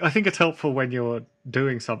think it's helpful when you're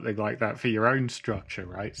doing something like that for your own structure,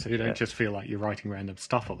 right? So you don't just feel like you're writing random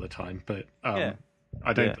stuff all the time. But I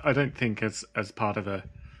don't think as part of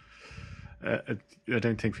I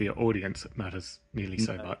don't think for your audience it matters nearly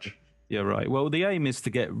so much. Yeah, right. Well, the aim is to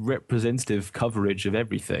get representative coverage of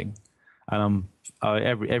everything, and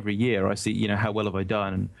every year I see, how well have I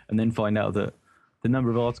done, and then find out that the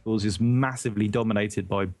number of articles is massively dominated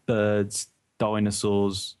by birds,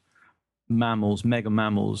 dinosaurs, mammals, mega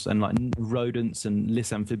mammals, and like rodents and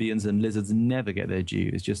Lissamphibians and lizards never get their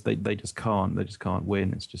due. It's just they just can't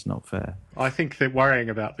win. It's just not fair. I think that worrying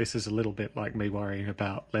about this is a little bit like me worrying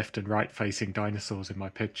about left and right facing dinosaurs in my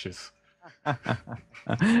pictures.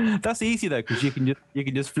 That's easy though, because you can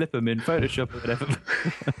just flip them in Photoshop or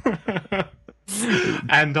whatever.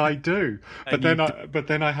 And I do, but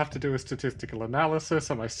then I have to do a statistical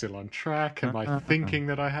analysis. Am I still on track? Am I thinking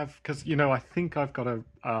that I have? Because I think I've got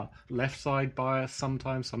a left side bias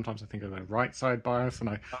sometimes. Sometimes I think I've got a right side bias, and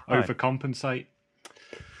I overcompensate.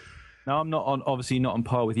 Now, I'm obviously not on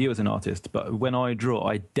par with you as an artist, but when I draw,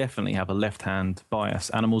 I definitely have a left-hand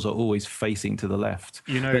bias. Animals are always facing to the left.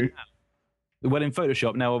 Well, in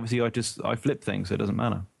Photoshop now, obviously, I flip things, so it doesn't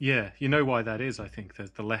matter. Yeah, you know why that is? I think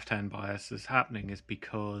that the left-hand bias is happening is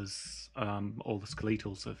because all the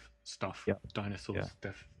skeletals of stuff, dinosaurs,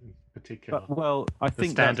 in particular. But, I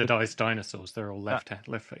think standardized dinosaurs, they're all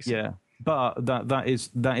left-facing. Yeah, but that is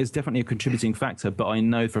definitely a contributing factor. But I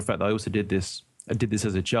know for a fact that I also did this. I did this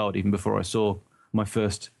as a child, even before I saw my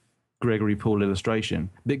first Gregory Paul illustration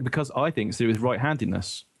because I think it's to do with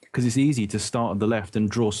right-handedness. Because it's easy to start at the left and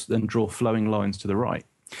draw flowing lines to the right.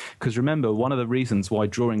 Because remember, one of the reasons why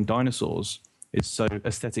drawing dinosaurs is so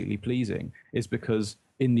aesthetically pleasing is because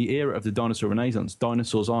in the era of the dinosaur renaissance,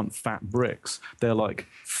 dinosaurs aren't fat bricks; they're like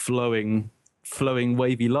flowing,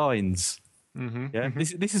 wavy lines. Mm-hmm. Yeah,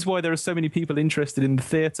 this is why there are so many people interested in the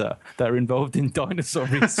theatre that are involved in dinosaur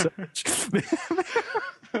research.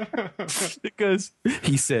 Because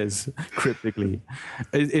he says cryptically,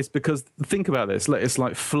 it's because think about this. It's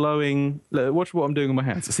like flowing. Watch what I'm doing with my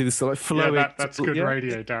hands. See this like flowing. Yeah, that's good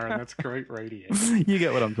radio, Darren. That's great radio. You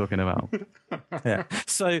get what I'm talking about. Yeah.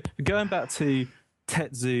 So going back to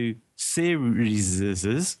Tetsu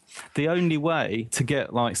series, the only way to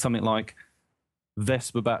get like something like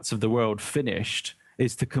Vespa Bats of the World finished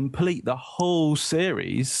is to complete the whole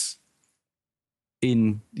series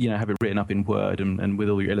in, have it written up in Word and with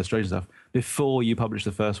all your illustration stuff before you publish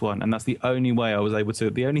the first one. And that's the only way I was able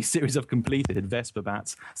to. The only series I've completed, Vespa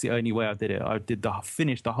Bats, it's the only way I did it. I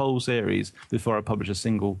finished the whole series before I published a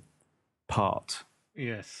single part.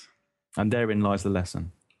 Yes. And therein lies the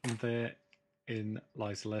lesson. And therein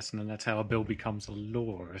lies the lesson, and that's how a bill becomes a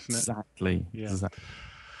law, isn't it? Exactly. Yeah. Exactly.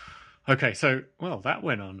 Okay, so, well, that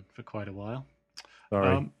went on for quite a while.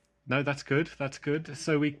 Sorry. No, that's good. That's good.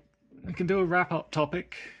 So we can do a wrap-up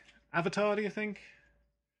topic. Avatar, do you think?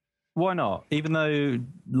 Why not? Even though,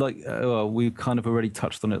 we kind of already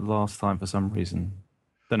touched on it last time for some reason.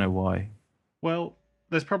 Don't know why. Well,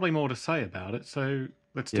 there's probably more to say about it, so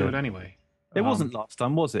let's do it anyway. It wasn't last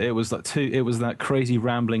time, was it? It was it was that crazy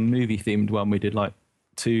rambling movie-themed one we did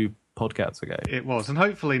 2 podcasts ago. It was, and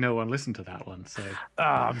hopefully no one listened to that one. So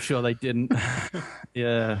I'm sure they didn't.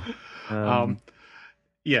 Yeah.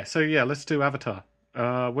 Yeah. So let's do Avatar.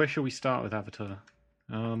 Where shall we start with Avatar?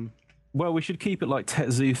 Well, we should keep it like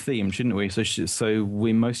Tetsu themed, shouldn't we? So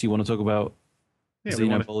we mostly want to talk about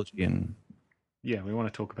xenobiology and. Yeah, we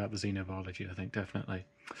want to talk about the xenobiology. I think definitely.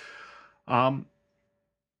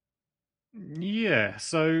 Yeah.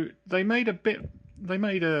 So they made a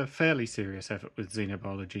fairly serious effort with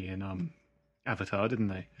xenobiology in Avatar, didn't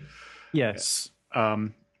they? Yes.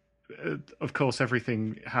 Of course,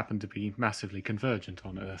 everything happened to be massively convergent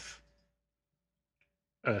on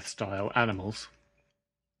Earth-style animals.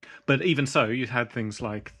 But even so, you had things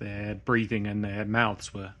like their breathing and their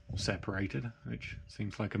mouths were separated, which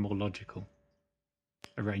seems like a more logical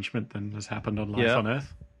arrangement than has happened on life on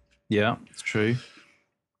Earth. Yeah, it's true.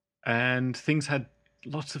 And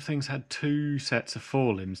lots of things had 2 sets of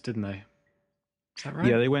forelimbs, didn't they? Is that right?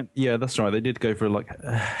 Yeah, yeah, that's right. They did go for a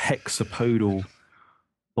hexapodal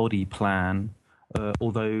body plan.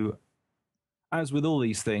 Although, as with all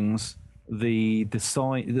these things, I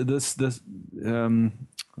don't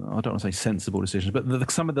want to say sensible decisions,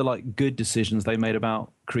 but some of the good decisions they made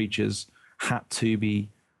about creatures had to be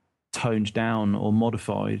toned down or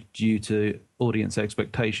modified due to audience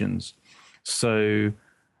expectations. So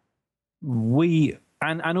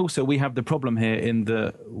and also we have the problem here in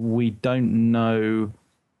that we don't know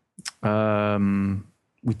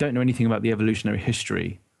anything about the evolutionary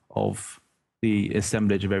history of the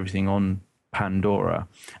assemblage of everything on Pandora.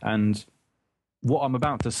 And what I'm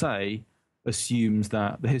about to say assumes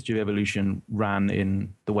that the history of evolution ran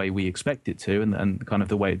in the way we expect it to, and kind of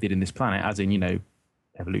the way it did in this planet, as in,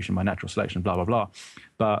 evolution by natural selection, blah, blah, blah.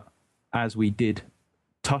 But as we did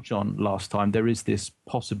touch on last time, there is this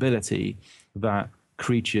possibility that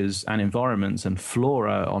creatures and environments and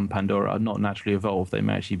flora on Pandora are not naturally evolved. They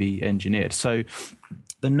may actually be engineered. So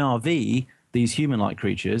the Na'vi, these human-like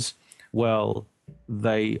creatures, well,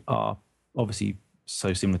 they are obviously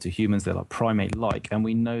so similar to humans. They're primate-like, and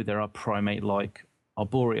we know there are primate-like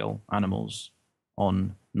arboreal animals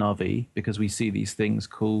on Na'vi because we see these things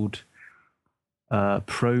called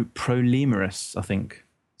Prolemurus, I think.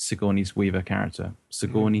 Sigourney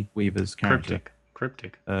Weaver's character.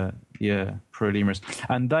 Cryptic. Yeah, Prolemurus.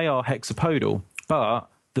 And they are hexapodal, but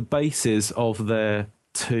the bases of their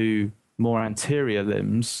 2 more anterior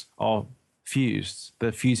limbs are fused.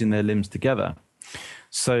 They're fusing their limbs together.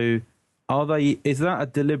 So is that a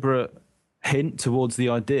deliberate hint towards the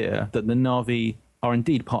idea that the Na'vi are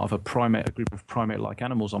indeed part of a group of primate-like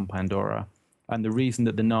animals on Pandora, and the reason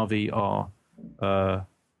that the Na'vi are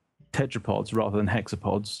tetrapods rather than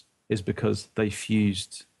hexapods is because they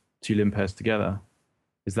fused 2 limb pairs together?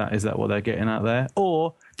 Is that what they're getting at there?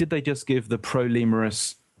 Or did they just give the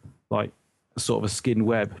Prolemurus sort of a skin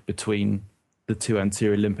web between the 2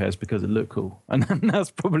 anterior limb pairs because it looked cool? And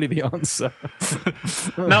that's probably the answer.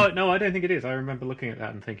 No, I don't think it is. I remember looking at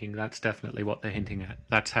that and thinking that's definitely what they're hinting at.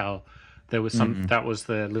 That's how there was some. That was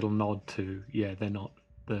their little nod to they're not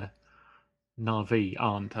the Na'vi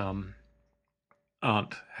aren't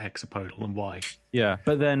hexapodal, and why? Yeah,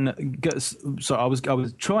 but then so I was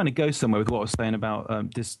trying to go somewhere with what I was saying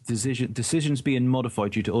about decisions being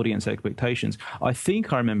modified due to audience expectations. I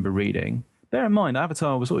think I remember reading. Bear in mind,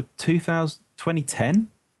 Avatar was sort of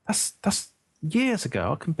 2010. That's years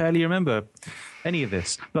ago. I can barely remember any of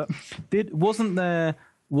this. But wasn't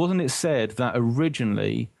it said that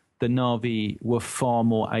originally the Na'vi were far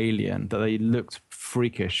more alien, that they looked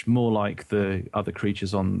freakish, more like the other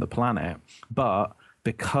creatures on the planet, but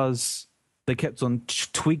because they kept on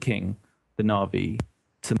tweaking the Na'vi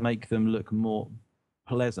to make them look more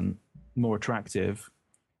pleasant, more attractive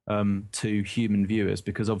to human viewers,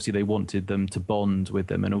 because obviously they wanted them to bond with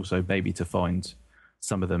them and also maybe to find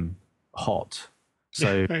some of them hot.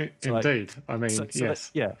 So indeed, I mean,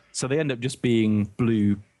 yes, So they end up just being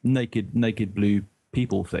naked blue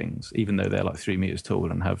people things, even though they're like 3 meters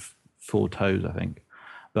tall and have 4 toes, I think.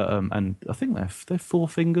 But and I think they're 4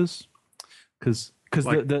 fingers, because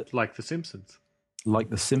like the Simpsons. Like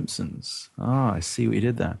the Simpsons. Ah, I see what you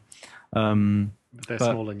did there. They're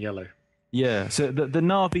small and yellow. Yeah, so the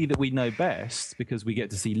Na'vi that we know best, because we get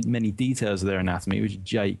to see many details of their anatomy, which is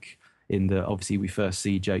Jake. Obviously we first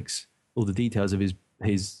see Jake's all the details of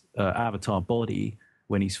his avatar body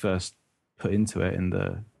when he's first put into it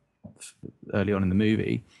early on in the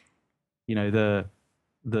movie. You know,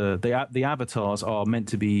 the avatars are meant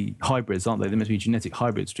to be hybrids, aren't they? They're meant to be genetic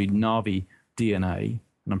hybrids between Na'vi DNA,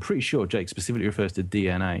 and I'm pretty sure Jake specifically refers to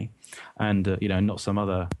DNA, and not some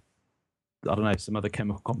other, I don't know, some other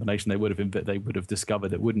chemical combination they would have discovered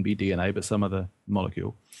that wouldn't be DNA, but some other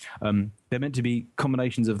molecule. They're meant to be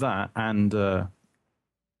combinations of that and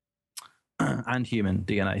human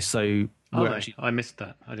DNA. So I missed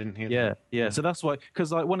that. I didn't hear that. Yeah. So that's why,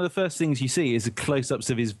 because like one of the first things you see is the close-ups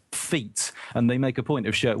of his feet, and they make a point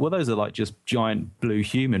of showing, well, those are like just giant blue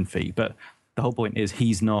human feet, but the whole point is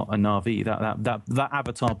he's not a Na'vi. That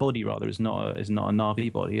avatar body rather is not a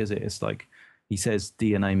Na'vi body, is it? It's like he says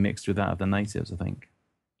DNA mixed with that of the natives, I think.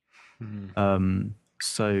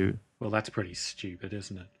 So well, that's pretty stupid,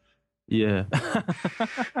 isn't it? Yeah.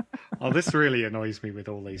 Oh, this really annoys me with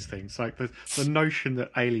all these things. Like the notion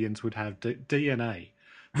that aliens would have DNA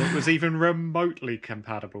that was even remotely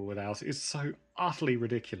compatible with ours is so utterly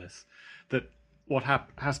ridiculous that what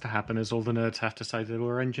has to happen is all the nerds have to say they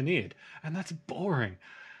were engineered. And that's boring.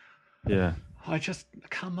 Yeah.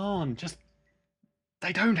 Come on,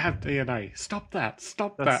 they don't have DNA. Stop that,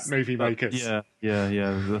 movie makers. Yeah.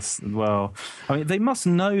 Well, I mean, they must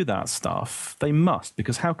know that stuff. They must,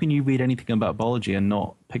 because how can you read anything about biology and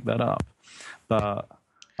not pick that up? But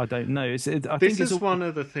I don't know. This is one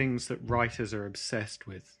of the things that writers are obsessed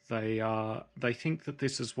with. They think that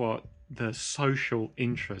this is what the social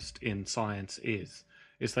interest in science is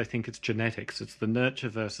they think it's genetics. It's the nurture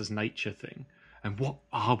versus nature thing. And what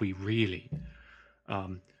are we really?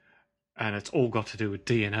 And it's all got to do with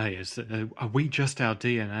DNA. Are we just our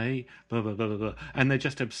DNA? Blah, blah, blah, blah, blah. And they're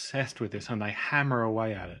just obsessed with this, and they hammer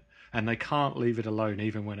away at it. And they can't leave it alone,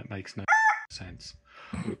 even when it makes no sense.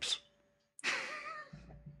 Oops.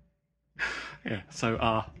 Yeah,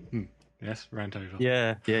 so, yes, rant over.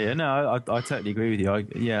 Yeah. No, I totally agree with you.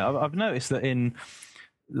 I've noticed that in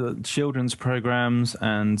the children's programs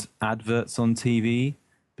and adverts on TV,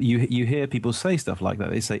 you hear people say stuff like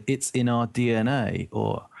that. They say, it's in our DNA,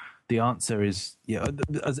 or the answer is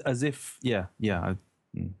as if yeah,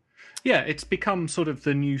 it's become sort of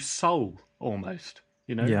the new soul almost,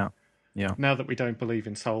 yeah now that we don't believe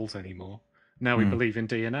in souls anymore, now we believe in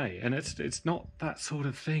DNA, and it's not that sort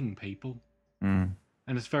of thing, people. And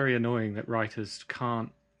it's very annoying that writers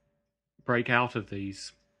can't break out of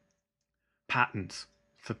these patterns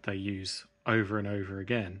that they use over and over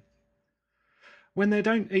again when they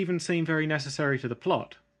don't even seem very necessary to the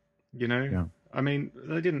plot. I mean,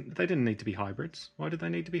 they didn't need to be hybrids. Why did they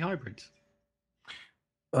need to be hybrids?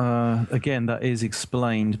 Again, that is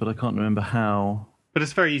explained, but I can't remember how. But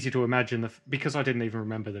it's very easy to imagine because I didn't even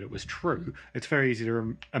remember that it was true. It's very easy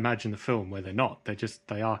to imagine the film where they're not.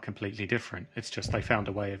 They are completely different. It's just they found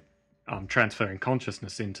a way of transferring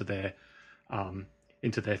consciousness into their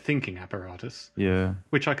thinking apparatus. Yeah,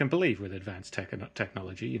 which I can believe with advanced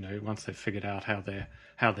technology. Once they've figured out how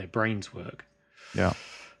their brains work. Yeah.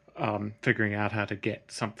 Figuring out how to get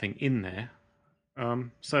something in there.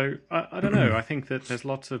 So I don't know. I think that there's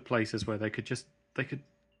lots of places where they could just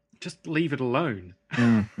leave it alone.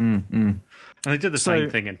 And they did the same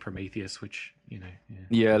thing in Prometheus, which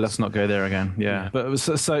Yeah, let's not go there again. Yeah. But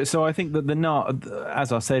so I think that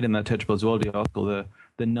as I said in that Tetrapod's World article, the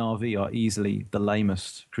Na'vi are easily the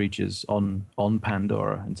lamest creatures on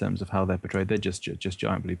Pandora in terms of how they're portrayed. They're just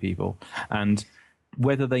giant blue people, and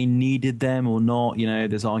whether they needed them or not,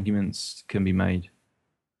 there's arguments can be made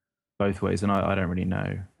both ways, and I don't really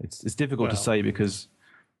know. It's difficult to Well, say because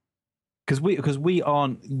we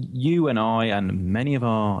aren't, you and I and many of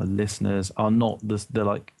our listeners are not the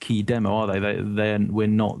like key demo, are they? We're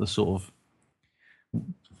not the sort of,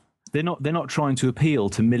 they're not trying to appeal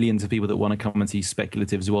to millions of people that want to come and see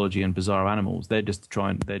speculative zoology and bizarre animals. They're just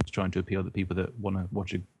trying to appeal to people that want to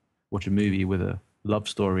watch a movie with a love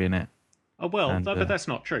story in it. Oh, well, And, but that's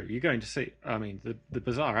not true. You're going to see, I mean, the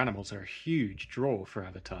bizarre animals are a huge draw for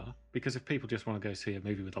Avatar, because if people just want to go see a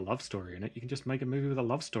movie with a love story in it, you can just make a movie with a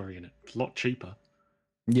love story in it. It's a lot cheaper.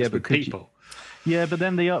 Yeah, Just but with people. Yeah, but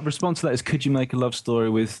then the response to that is, could you make a love story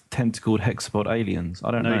with tentacled hexapod aliens? I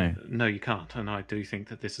don't know. No, you can't. And I do think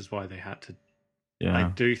that this is why they had to. Yeah. I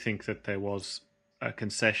do think that there was a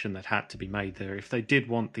concession that had to be made there. If they did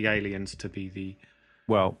want the aliens to be the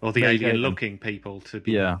alien-looking people to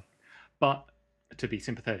be, but to be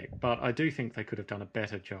sympathetic. But I do think they could have done a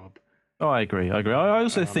better job. Oh, I agree. I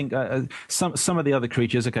also think some of the other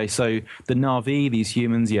creatures. Okay, so the Na'vi, these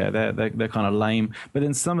humans, they're kind of lame. But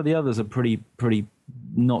then some of the others are pretty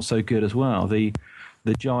not so good as well. The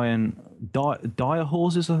giant dire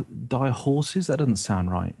horses. That doesn't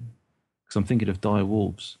sound right, because I'm thinking of dire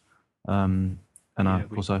wolves.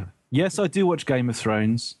 Yes, I do watch Game of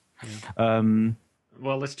Thrones. Yeah.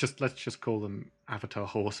 Well, let's just call them Avatar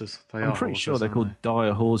horses. I'm pretty sure they're called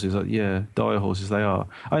dire horses. Yeah, dire horses. They are.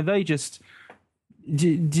 They just.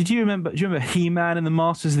 Did you remember? Do you remember He-Man and the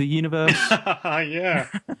Masters of the Universe? Yeah.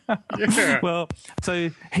 Yeah. Well, so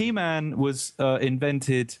He-Man was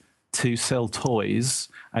invented to sell toys,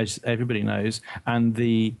 as everybody knows, and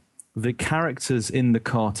the characters in the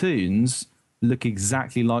cartoons look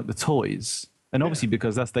exactly like the toys, and obviously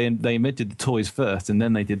because they invented the toys first, and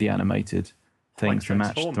then they did the animated things to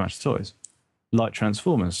match the toys, like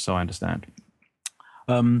Transformers. So I understand.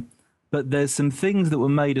 But there's some things that were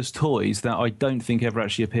made as toys that I don't think ever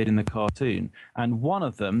actually appeared in the cartoon. And one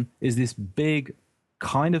of them is this big,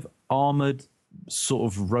 kind of armored,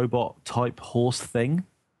 sort of robot type horse thing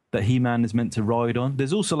that He-Man is meant to ride on.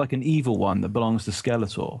 There's also like an evil one that belongs to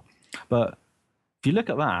Skeletor. But if you look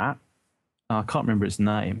at that, I can't remember its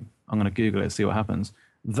name. I'm going to Google it and see what happens.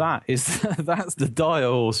 That's the dire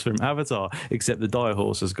horse from Avatar, except the dire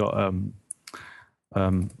horse has got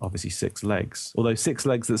obviously 6 legs, although 6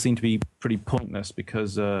 legs that seem to be pretty pointless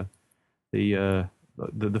because the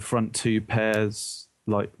front 2 pairs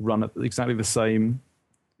like run at exactly the same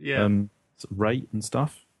rate and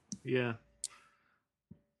stuff. Yeah.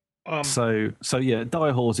 So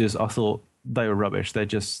dire horses, I thought they were rubbish. They're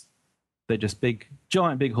just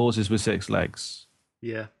giant big horses with 6 legs.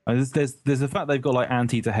 Yeah. And there's the fact they've got like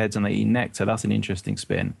anteater heads and they eat nectar. That's an interesting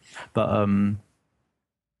spin, but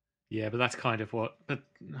yeah, but that's kind of what. But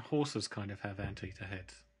horses kind of have anteater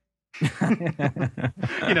heads.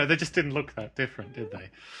 They just didn't look that different, did they?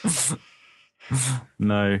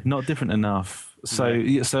 No, not different enough. So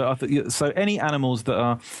I think so. Any animals that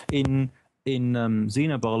are in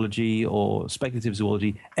xenobiology or speculative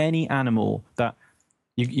zoology, any animal that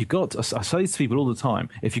you've got. I say this to people all the time: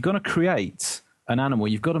 if you're going to create an animal,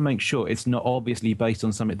 you've got to make sure it's not obviously based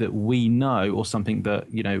on something that we know or something that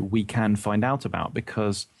we can find out about,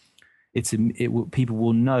 because people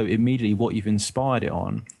will know immediately what you've inspired it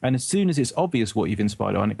on, and as soon as it's obvious what you've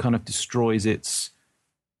inspired it on, it kind of destroys its,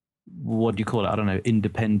 what do you call it? I don't know,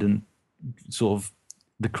 independent sort of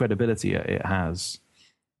the credibility it has.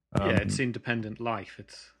 It's independent life.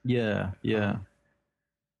 It's yeah.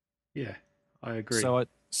 I agree.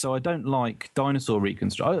 So I don't like dinosaur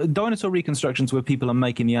reconstructions where people are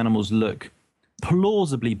making the animals look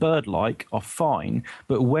plausibly bird-like are fine,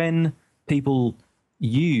 but when people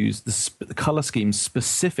use the color scheme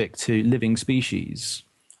specific to living species,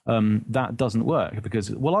 that doesn't work,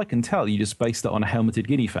 because I can tell you just based it on a helmeted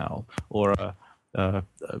guinea fowl or a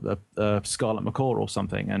scarlet macaw or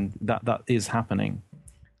something, and that is happening.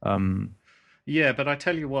 Yeah, but I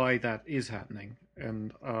tell you why that is happening,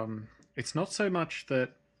 and it's not so much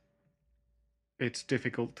that it's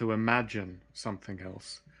difficult to imagine something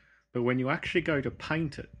else, but when you actually go to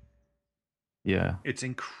paint it, it's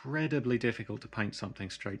incredibly difficult to paint something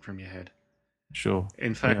straight from your head. Sure.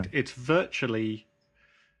 In fact, it's virtually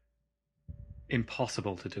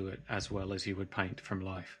impossible to do it as well as you would paint from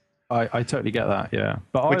life. I totally get that, yeah.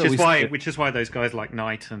 But which is why those guys like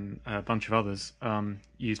Knight and a bunch of others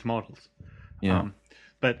used models. Yeah.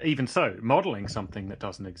 But even so, modelling something that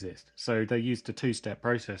doesn't exist. So they used a 2-step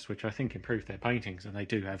process, which I think improved their paintings, and they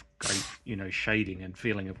do have great, shading and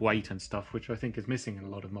feeling of weight and stuff, which I think is missing in a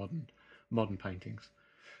lot of modern paintings,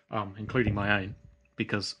 including my own,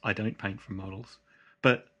 because I don't paint from models.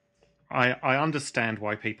 But I understand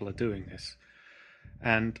why people are doing this,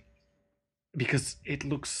 and because it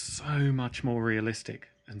looks so much more realistic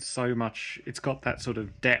and so much, it's got that sort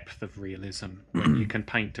of depth of realism when you can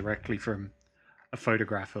paint directly from a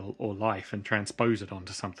photograph or life and transpose it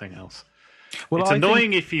onto something else. Well, it's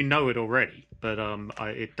annoying if you know it already, but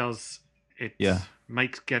it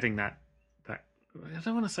makes getting that I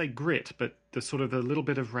don't want to say grit, but the sort of the little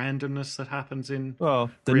bit of randomness that happens in the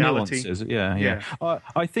reality. nuances. Yeah.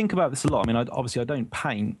 I think about this a lot. I mean, obviously I don't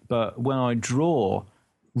paint, but when I draw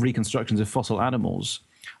reconstructions of fossil animals,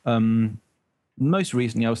 most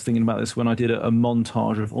recently I was thinking about this when I did a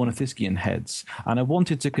montage of ornithischian heads, and I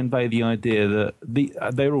wanted to convey the idea that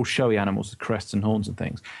they're all showy animals with crests and horns and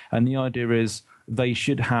things, and the idea is they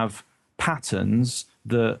should have patterns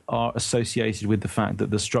that are associated with the fact that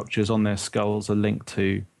the structures on their skulls are linked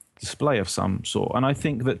to display of some sort. And I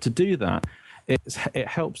think that to do that, it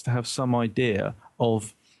helps to have some idea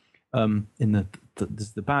of, this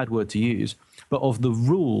is the bad word to use, but of the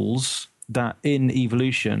rules that in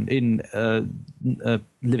evolution, in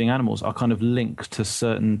living animals, are kind of linked to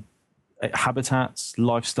certain habitats,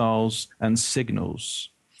 lifestyles, and signals.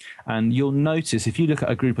 And you'll notice if you look at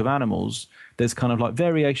a group of animals, there's kind of like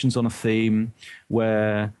variations on a theme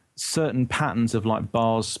where certain patterns of like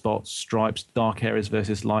bars, spots, stripes, dark areas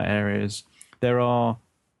versus light areas. There are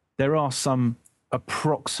some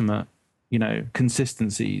approximate,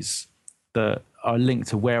 consistencies that are linked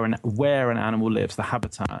to where an animal lives, the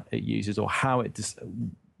habitat it uses, or how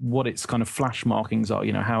what its kind of flash markings are.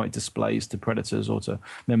 How it displays to predators or to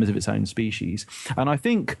members of its own species. And I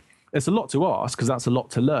think there's a lot to ask because that's a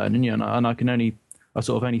lot to learn, and I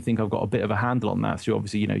sort of only think I've got a bit of a handle on that through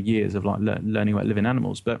obviously years of like learning about living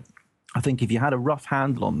animals. But I think if you had a rough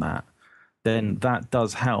handle on that, then that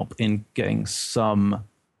does help in getting some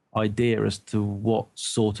idea as to what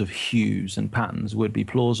sort of hues and patterns would be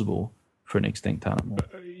plausible for an extinct animal.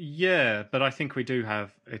 Yeah, but I think we do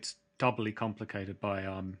have, it's doubly complicated by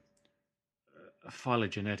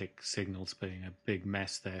phylogenetic signals being a big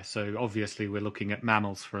mess there. So obviously we're looking at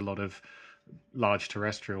mammals for a lot of large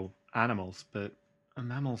terrestrial animals, but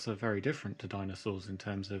mammals are very different to dinosaurs in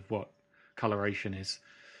terms of what coloration is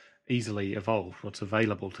easily evolved, what's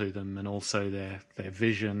available to them, and also their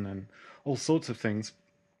vision and all sorts of things.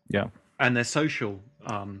 Yeah. And their social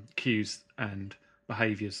cues and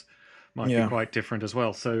behaviors might be quite different as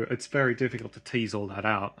well. So it's very difficult to tease all that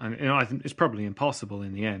out. And I think it's probably impossible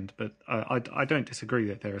in the end, but I don't disagree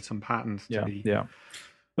that there are some patterns to be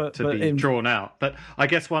drawn out. But I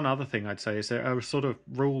guess one other thing I'd say is there are sort of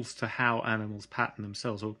rules to how animals pattern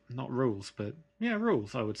themselves, or not rules, but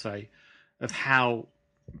rules, I would say, of how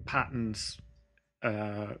patterns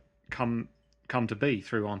come to be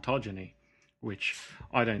through ontogeny, which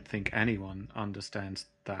I don't think anyone understands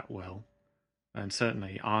that well. And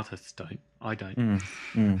certainly artists don't. I don't.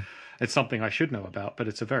 It's something I should know about, but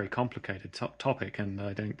it's a very complicated topic, and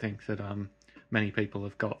I don't think that many people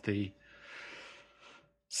have got the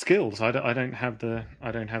skills. I don't have the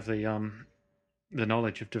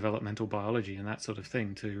knowledge of developmental biology and that sort of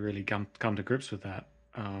thing to really come to grips with that.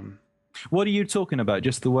 What are you talking about?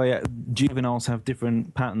 Just the way juveniles have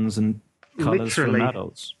different patterns and colours from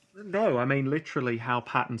adults? No, I mean literally how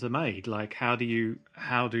patterns are made. Like how do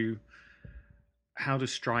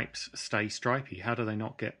stripes stay stripy? How do they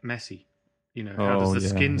not get messy? How does the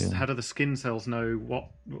skin? Yeah. How do the skin cells know what?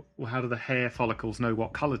 How do the hair follicles know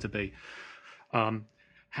what color to be?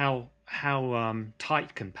 How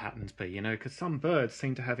tight can patterns be? Because some birds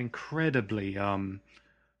seem to have incredibly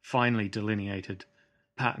finely delineated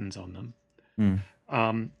patterns on them.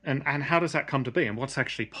 And how does that come to be? And what's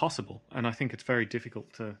actually possible? And I think it's very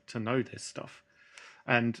difficult to know this stuff.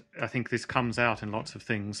 And I think this comes out in lots of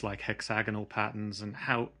things like hexagonal patterns and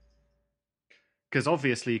how... Because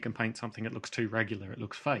obviously you can paint something that looks too regular, it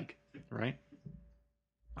looks fake, right?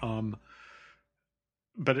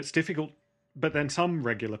 But it's difficult. But then some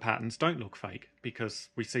regular patterns don't look fake because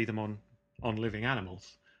we see them on living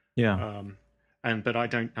animals. Yeah. But I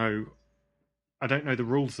don't know the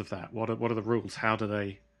rules of that. What are the rules? How do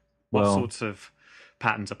they... What sorts of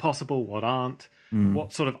patterns are possible? What aren't?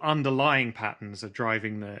 What sort of underlying patterns are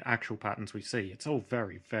driving the actual patterns we see? It's all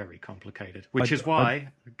very, very complicated, which is why,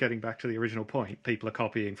 getting back to the original point, people are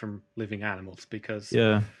copying from living animals because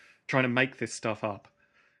trying to make this stuff up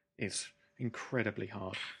is incredibly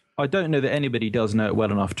hard. I don't know that anybody does know it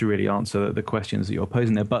well enough to really answer the questions that you're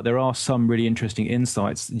posing there, but there are some really interesting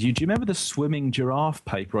insights. Do you remember the swimming giraffe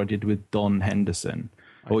paper I did with Don Henderson?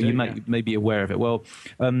 or do, you may be aware of it. Well,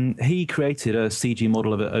 he created a CG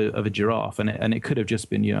model of a giraffe, and it could have just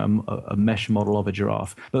been a mesh model of a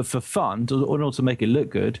giraffe. But for fun, in order to make it look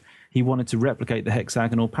good, he wanted to replicate the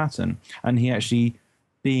hexagonal pattern, and he actually,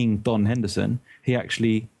 being Don Henderson,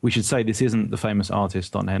 we should say this isn't the famous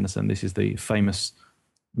artist Don Henderson. This is the famous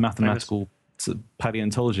mathematical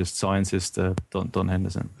paleontologist, scientist Don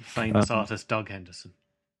Henderson. Famous artist Doug Henderson.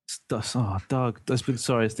 Doug.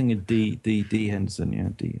 Sorry, I was thinking D Henderson. Yeah,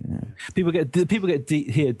 D. Yeah. People get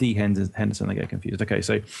D Henderson. They get confused. Okay,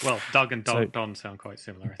 so Doug and Don sound quite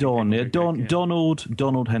similar. Donald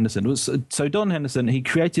Henderson. So Don Henderson, he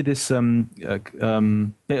created this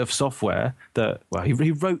bit of software that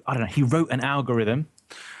he wrote. I don't know. He wrote an algorithm.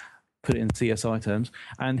 Put it in CSI terms,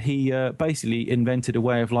 and he basically invented a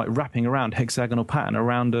way of like wrapping around hexagonal pattern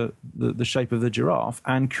around the shape of the giraffe,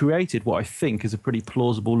 and created what I think is a pretty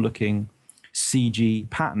plausible looking CG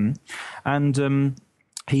pattern. And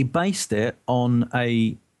he based it on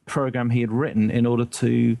a program he had written in order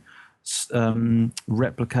to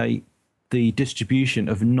replicate the distribution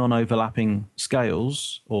of non-overlapping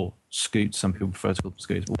scales, or scutes, some people prefer to call them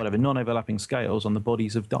scutes, but whatever, non-overlapping scales on the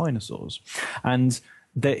bodies of dinosaurs. And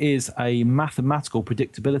there is a mathematical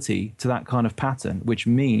predictability to that kind of pattern, which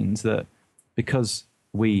means that because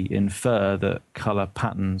we infer that color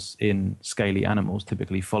patterns in scaly animals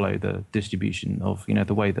typically follow the distribution of,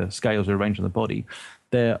 the way the scales are arranged on the body,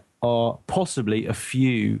 there are possibly a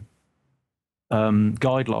few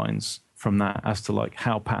guidelines from that as to like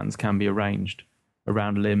how patterns can be arranged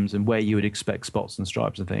around limbs and where you would expect spots and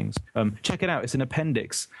stripes and things. Check it out. It's an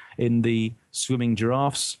appendix in the Swimming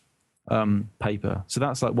Giraffes paper. So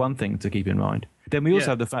that's like one thing to keep in mind. Then we also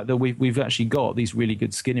have the fact that we've actually got these really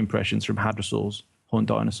good skin impressions from hadrosaurs, horned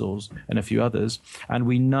dinosaurs, and a few others, and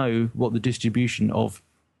we know what the distribution of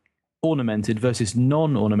ornamented versus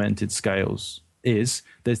non-ornamented scales is.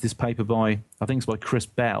 There's this paper by Chris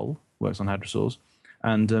Bell, works on hadrosaurs,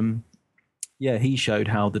 and he showed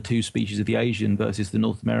how the two species of the Asian versus the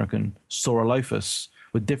North American Saurolophus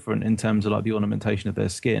were different in terms of like the ornamentation of their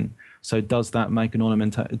skin. So does that make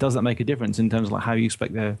a difference in terms of like how you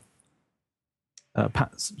expect their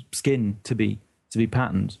skin to be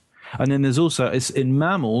patterned? And then there's also, in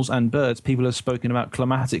mammals and birds, people have spoken about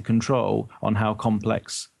climatic control on how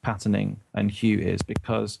complex patterning and hue is,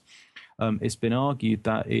 because it's been argued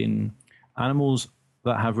that in animals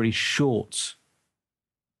that have really short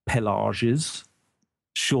pelages,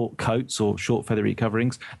 short coats or short feathery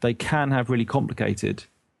coverings, they can have really complicated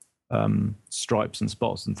stripes and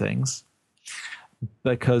spots and things,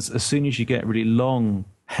 because as soon as you get really long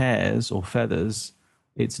hairs or feathers,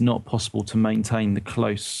 it's not possible to maintain the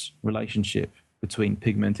close relationship between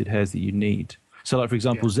pigmented hairs that you need. So like, for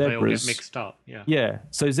example, zebras, they all get mixed up.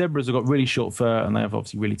 So zebras have got really short fur and they have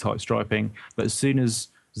obviously really tight striping, but as soon as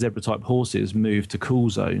zebra type horses move to cool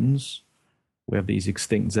zones, we have these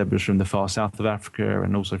extinct zebras from the far south of Africa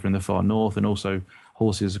and also from the far north, and also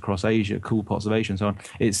horses across Asia, cool parts of Asia and so on.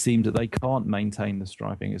 It seems that they can't maintain the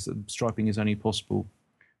striping. Striping is only possible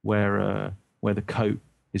where the coat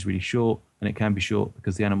is really short, and it can be short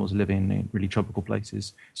because the animals are living in really tropical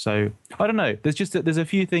places. So I don't know. There's a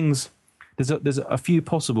few things. There's a few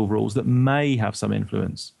possible rules that may have some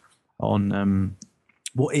influence on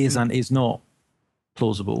what is and is not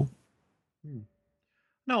plausible.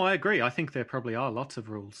 No, I agree. I think there probably are lots of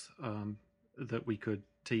rules that we could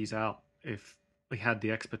tease out if we had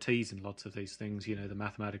the expertise in lots of these things. The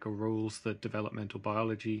mathematical rules, the developmental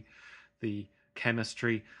biology, the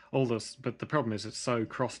chemistry, all this. But the problem is it's so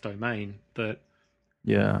cross-domain that...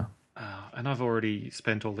 Yeah. And I've already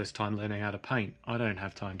spent all this time learning how to paint. I don't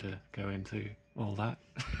have time to go into all that.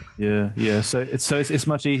 Yeah. So it's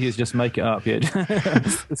much easier to just make it up. Yeah.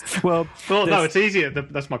 well, no, it's easier.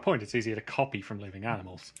 That's my point. It's easier to copy from living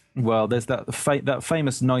animals. Well, there's that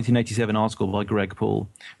famous 1987 article by Greg Paul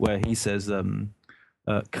where he says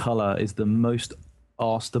color is the most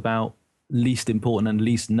asked about, least important, and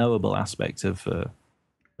least knowable aspect of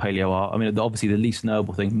paleo art. I mean, obviously the least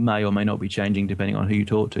knowable thing may or may not be changing depending on who you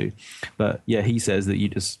talk to, but yeah, he says that you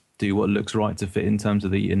just do what looks right to fit in terms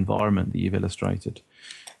of the environment that you've illustrated.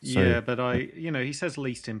 So, but he says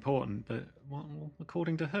least important, but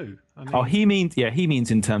according to who? He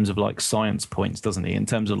means in terms of like science points, doesn't he? In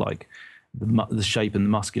terms of like the shape and the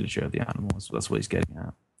musculature of the animals. That's what he's getting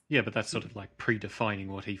at. Yeah, but that's sort of like predefining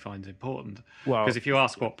what he finds important. Well, because if you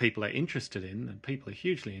ask what people are interested in, then people are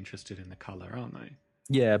hugely interested in the color, aren't they?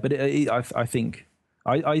 Yeah, but I think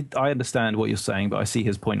I understand what you're saying, but I see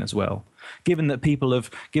his point as well. Given that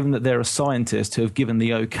there are scientists who have given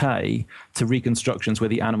the okay to reconstructions where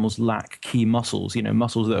the animals lack key muscles,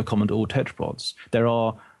 muscles that are common to all tetrapods, there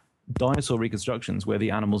are dinosaur reconstructions where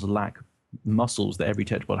the animals lack muscles that every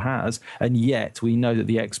tetrapod has, and yet we know that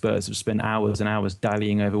the experts have spent hours and hours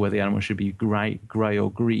dallying over whether the animal should be grey or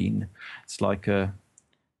green. It's like,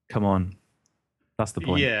 come on, that's the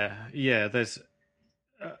point. Yeah. There's,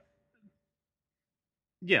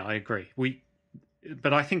 yeah, I agree.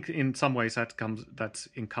 But I think in some ways that's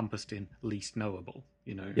encompassed in least knowable.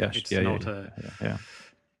 You know, Yes, it's yeah, not yeah.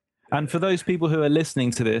 And for those people who are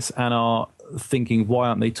listening to this and are thinking, why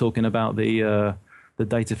aren't they talking about the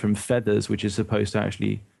data from feathers, which is supposed to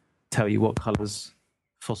actually tell you what colours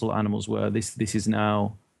fossil animals were? This is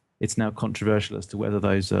now controversial as to whether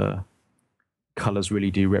those colours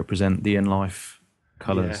really do represent the in-life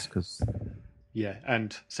colours. Yeah,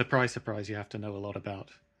 and surprise, surprise, you have to know a lot about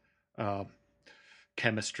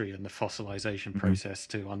chemistry and the fossilization process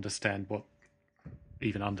to understand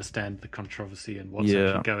the controversy and what's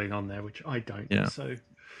actually going on there, which I don't. Yeah. So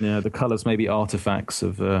the colours may be artifacts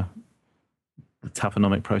of the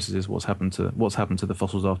taphonomic processes. What's happened to the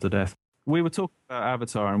fossils after death? We were talking about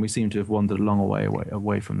Avatar, and we seem to have wandered a long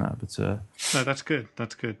away from that. But no, that's good.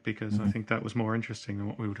 That's good because I think that was more interesting than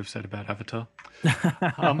what we would have said about Avatar.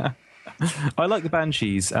 I like the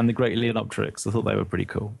Banshees and the Great Leonopteryx. I thought they were pretty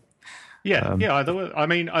cool. Yeah. I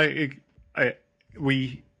mean,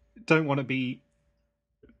 we don't want to be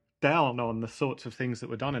down on the sorts of things that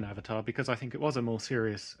were done in Avatar because I think it was a more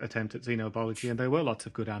serious attempt at xenobiology, and there were lots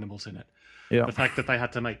of good animals in it. Yeah. The fact that they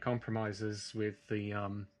had to make compromises with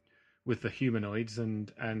the humanoids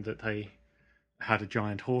and that they had a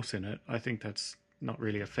giant horse in it, I think that's not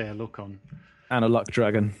really a fair look on. And a luck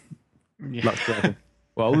dragon. Yeah. Luck dragon.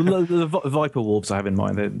 Well, the Viper Wolves I have in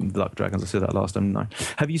mind. They're luck dragons. I said that last time. No.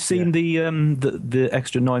 Have you seen the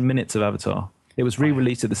extra 9 minutes of Avatar? It was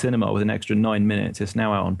re-released at the cinema with an extra 9 minutes. It's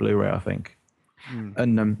now out on Blu-ray, I think.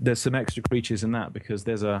 And there's some extra creatures in that because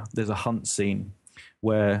there's a hunt scene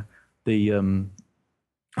where the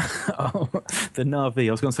the Na'vi,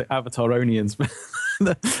 I was going to say Avataronians,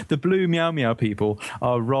 but the blue Meow Meow people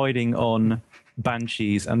are riding on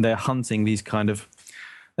banshees and they're hunting these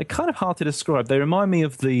they're kind of hard to describe. They remind me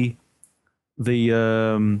of the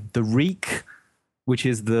reek, which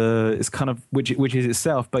is which is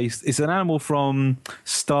itself based. It's an animal from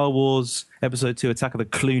Star Wars Episode 2: Attack of the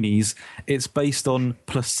Cloonies. It's based on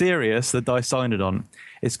Placerius, the Dicynodon.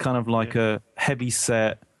 It's kind of like a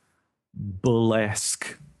heavy-set,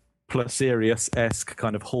 bull-esque, Placerius-esque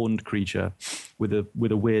kind of horned creature with a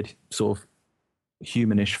weird sort of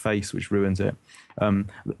humanish face, which ruins it.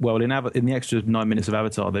 Well, in the extra 9 minutes of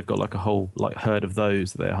Avatar, they've got like a whole herd of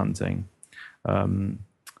those that they're hunting.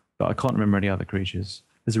 But I can't remember any other creatures.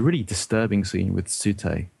 There's a really disturbing scene with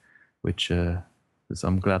Sute, which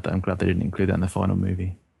I'm glad they didn't include that in the final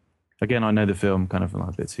movie. Again, I know the film kind of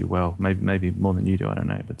a bit too well. Maybe more than you do. I don't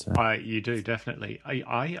know. But you do definitely.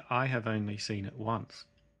 I have only seen it once.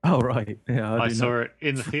 Oh right, yeah. I saw it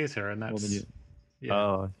in the theater, and that's. More than you. Yeah.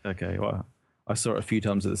 Oh, okay. Well, I saw it a few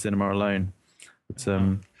times at the cinema alone. But,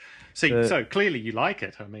 so clearly you like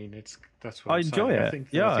it. I mean, that's what I enjoy it.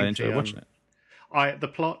 I enjoy watching it. The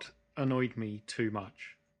plot annoyed me too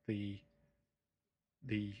much. The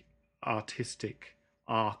artistic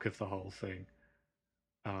arc of the whole thing,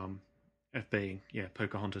 of being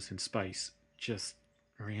Pocahontas in space, just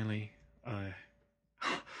really I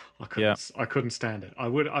couldn't stand it. I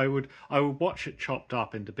would watch it chopped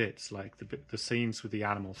up into bits, like the scenes with the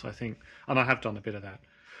animals. I think, and I have done a bit of that.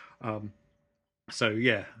 So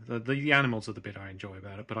yeah, the animals are the bit I enjoy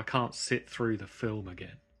about it, but I can't sit through the film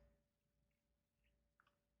again.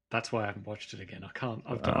 That's why I haven't watched it again. I can't.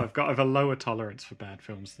 I've a lower tolerance for bad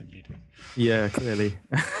films than you do. Yeah, clearly.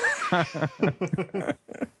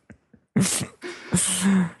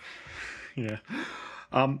 Yeah.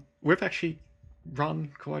 We've actually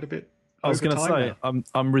run quite a bit. I was going to say,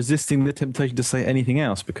 I'm resisting the temptation to say anything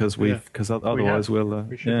else because otherwise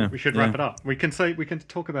we should wrap it up. We can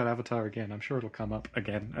talk about Avatar again. I'm sure it'll come up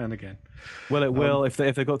again and again. Well, it will if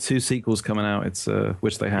they've got 2 sequels coming out. It's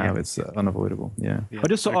which they have. It's unavoidable. Yeah. I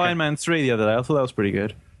just saw Iron Man 3 the other day. I thought that was pretty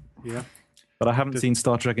good. Yeah. But I haven't seen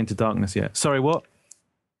Star Trek Into Darkness yet. Sorry, what?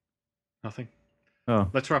 Nothing. Oh.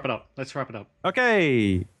 Let's wrap it up.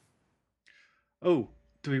 Okay. Oh,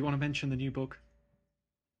 do we want to mention the new book?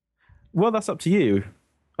 Well, that's up to you.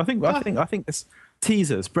 I think it's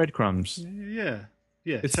teasers, breadcrumbs. Yeah.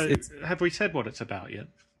 Have we said what it's about yet?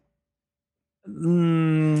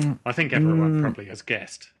 I think everyone probably has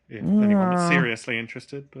guessed. If anyone is seriously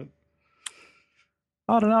interested, but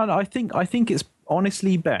I don't know. I think it's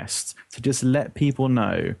honestly best to just let people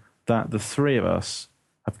know that the 3 of us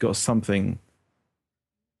have got something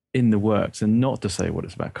in the works, and not to say what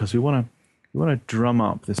it's about because we want to drum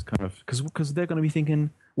up this kind of because they're going to be thinking,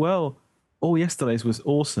 Well, All Yesterdays was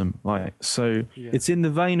awesome. Like, so Yeah. it's in the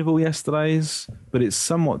vein of All Yesterdays, but it's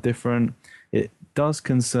somewhat different. It does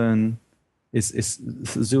concern, it's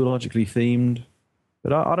zoologically themed,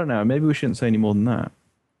 but I don't know. Maybe we shouldn't say any more than that.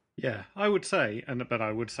 Yeah, I would say, but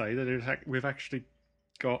I would say that we've actually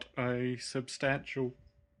got a substantial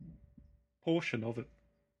portion of it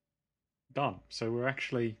done. So we're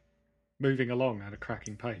actually moving along at a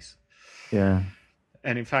cracking pace. Yeah.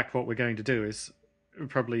 And in fact, what we're going to do is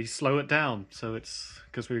probably slow it down. So it's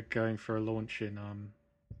because we're going for a launch in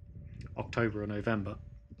October or November.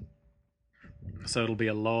 So it'll be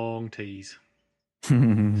a long tease.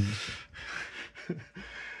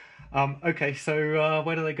 Okay, so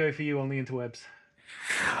where do they go for you on the interwebs?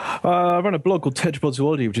 I run a blog called Tetrapod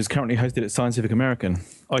Zoology, which is currently hosted at Scientific American.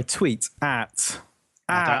 I tweet at.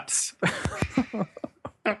 Right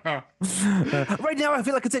now, I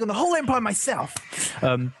feel like I'm taking the whole empire myself.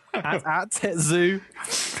 At Tetsu.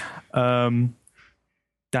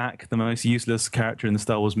 Dak, the most useless character in the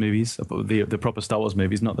Star Wars movies, the proper Star Wars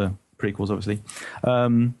movies, not the prequels, obviously.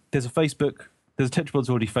 There's a Tetrapod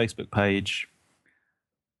Zoology Facebook page.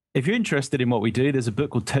 If you're interested in what we do, there's a book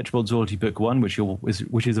called Tetrapod Zoology Book 1, which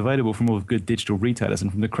is available from all the good digital retailers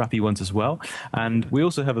and from the crappy ones as well. And we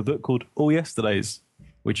also have a book called All Yesterdays,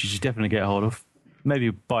 which you should definitely get a hold of. Maybe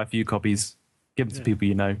buy a few copies, give them to people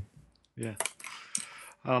you know. Yeah.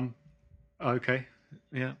 Okay.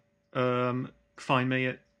 Yeah. Find me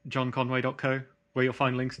at johnconway.co, where you'll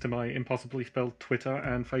find links to my impossibly spelled Twitter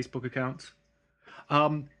and Facebook accounts.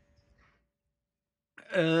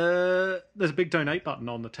 There's a big donate button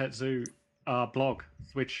on the Tetsu blog,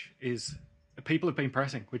 which is people have been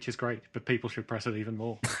pressing, which is great, but people should press it even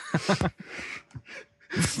more.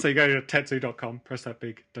 So you go to tetsu.com, press that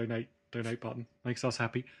big donate button. Makes us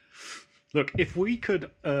happy. Look, if we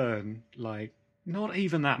could earn like not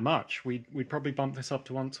even that much, we'd probably bump this up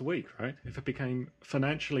to once a week, right? If it became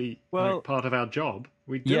financially part of our job,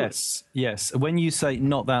 we'd do it. Yes. When you say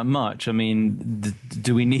not that much, I mean,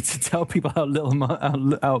 do we need to tell people how little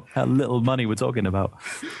money we're talking about,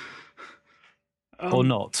 or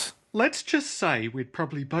not? Let's just say we'd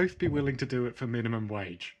probably both be willing to do it for minimum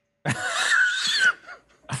wage.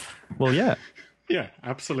 Well, yeah. Yeah,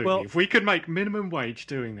 absolutely. Well, if we could make minimum wage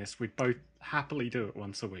doing this, we'd both happily do it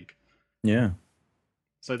once a week. Yeah.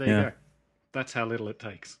 So there you go. That's how little it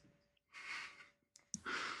takes.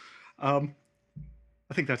 I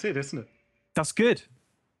think that's it, isn't it? That's good.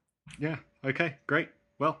 Yeah. Okay. Great.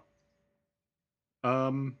 Well,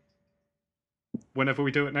 whenever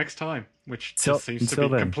we do it next time, which just seems to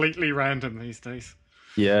be completely random these days.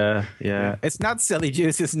 Yeah. It's not silly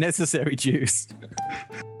juice; it's necessary juice.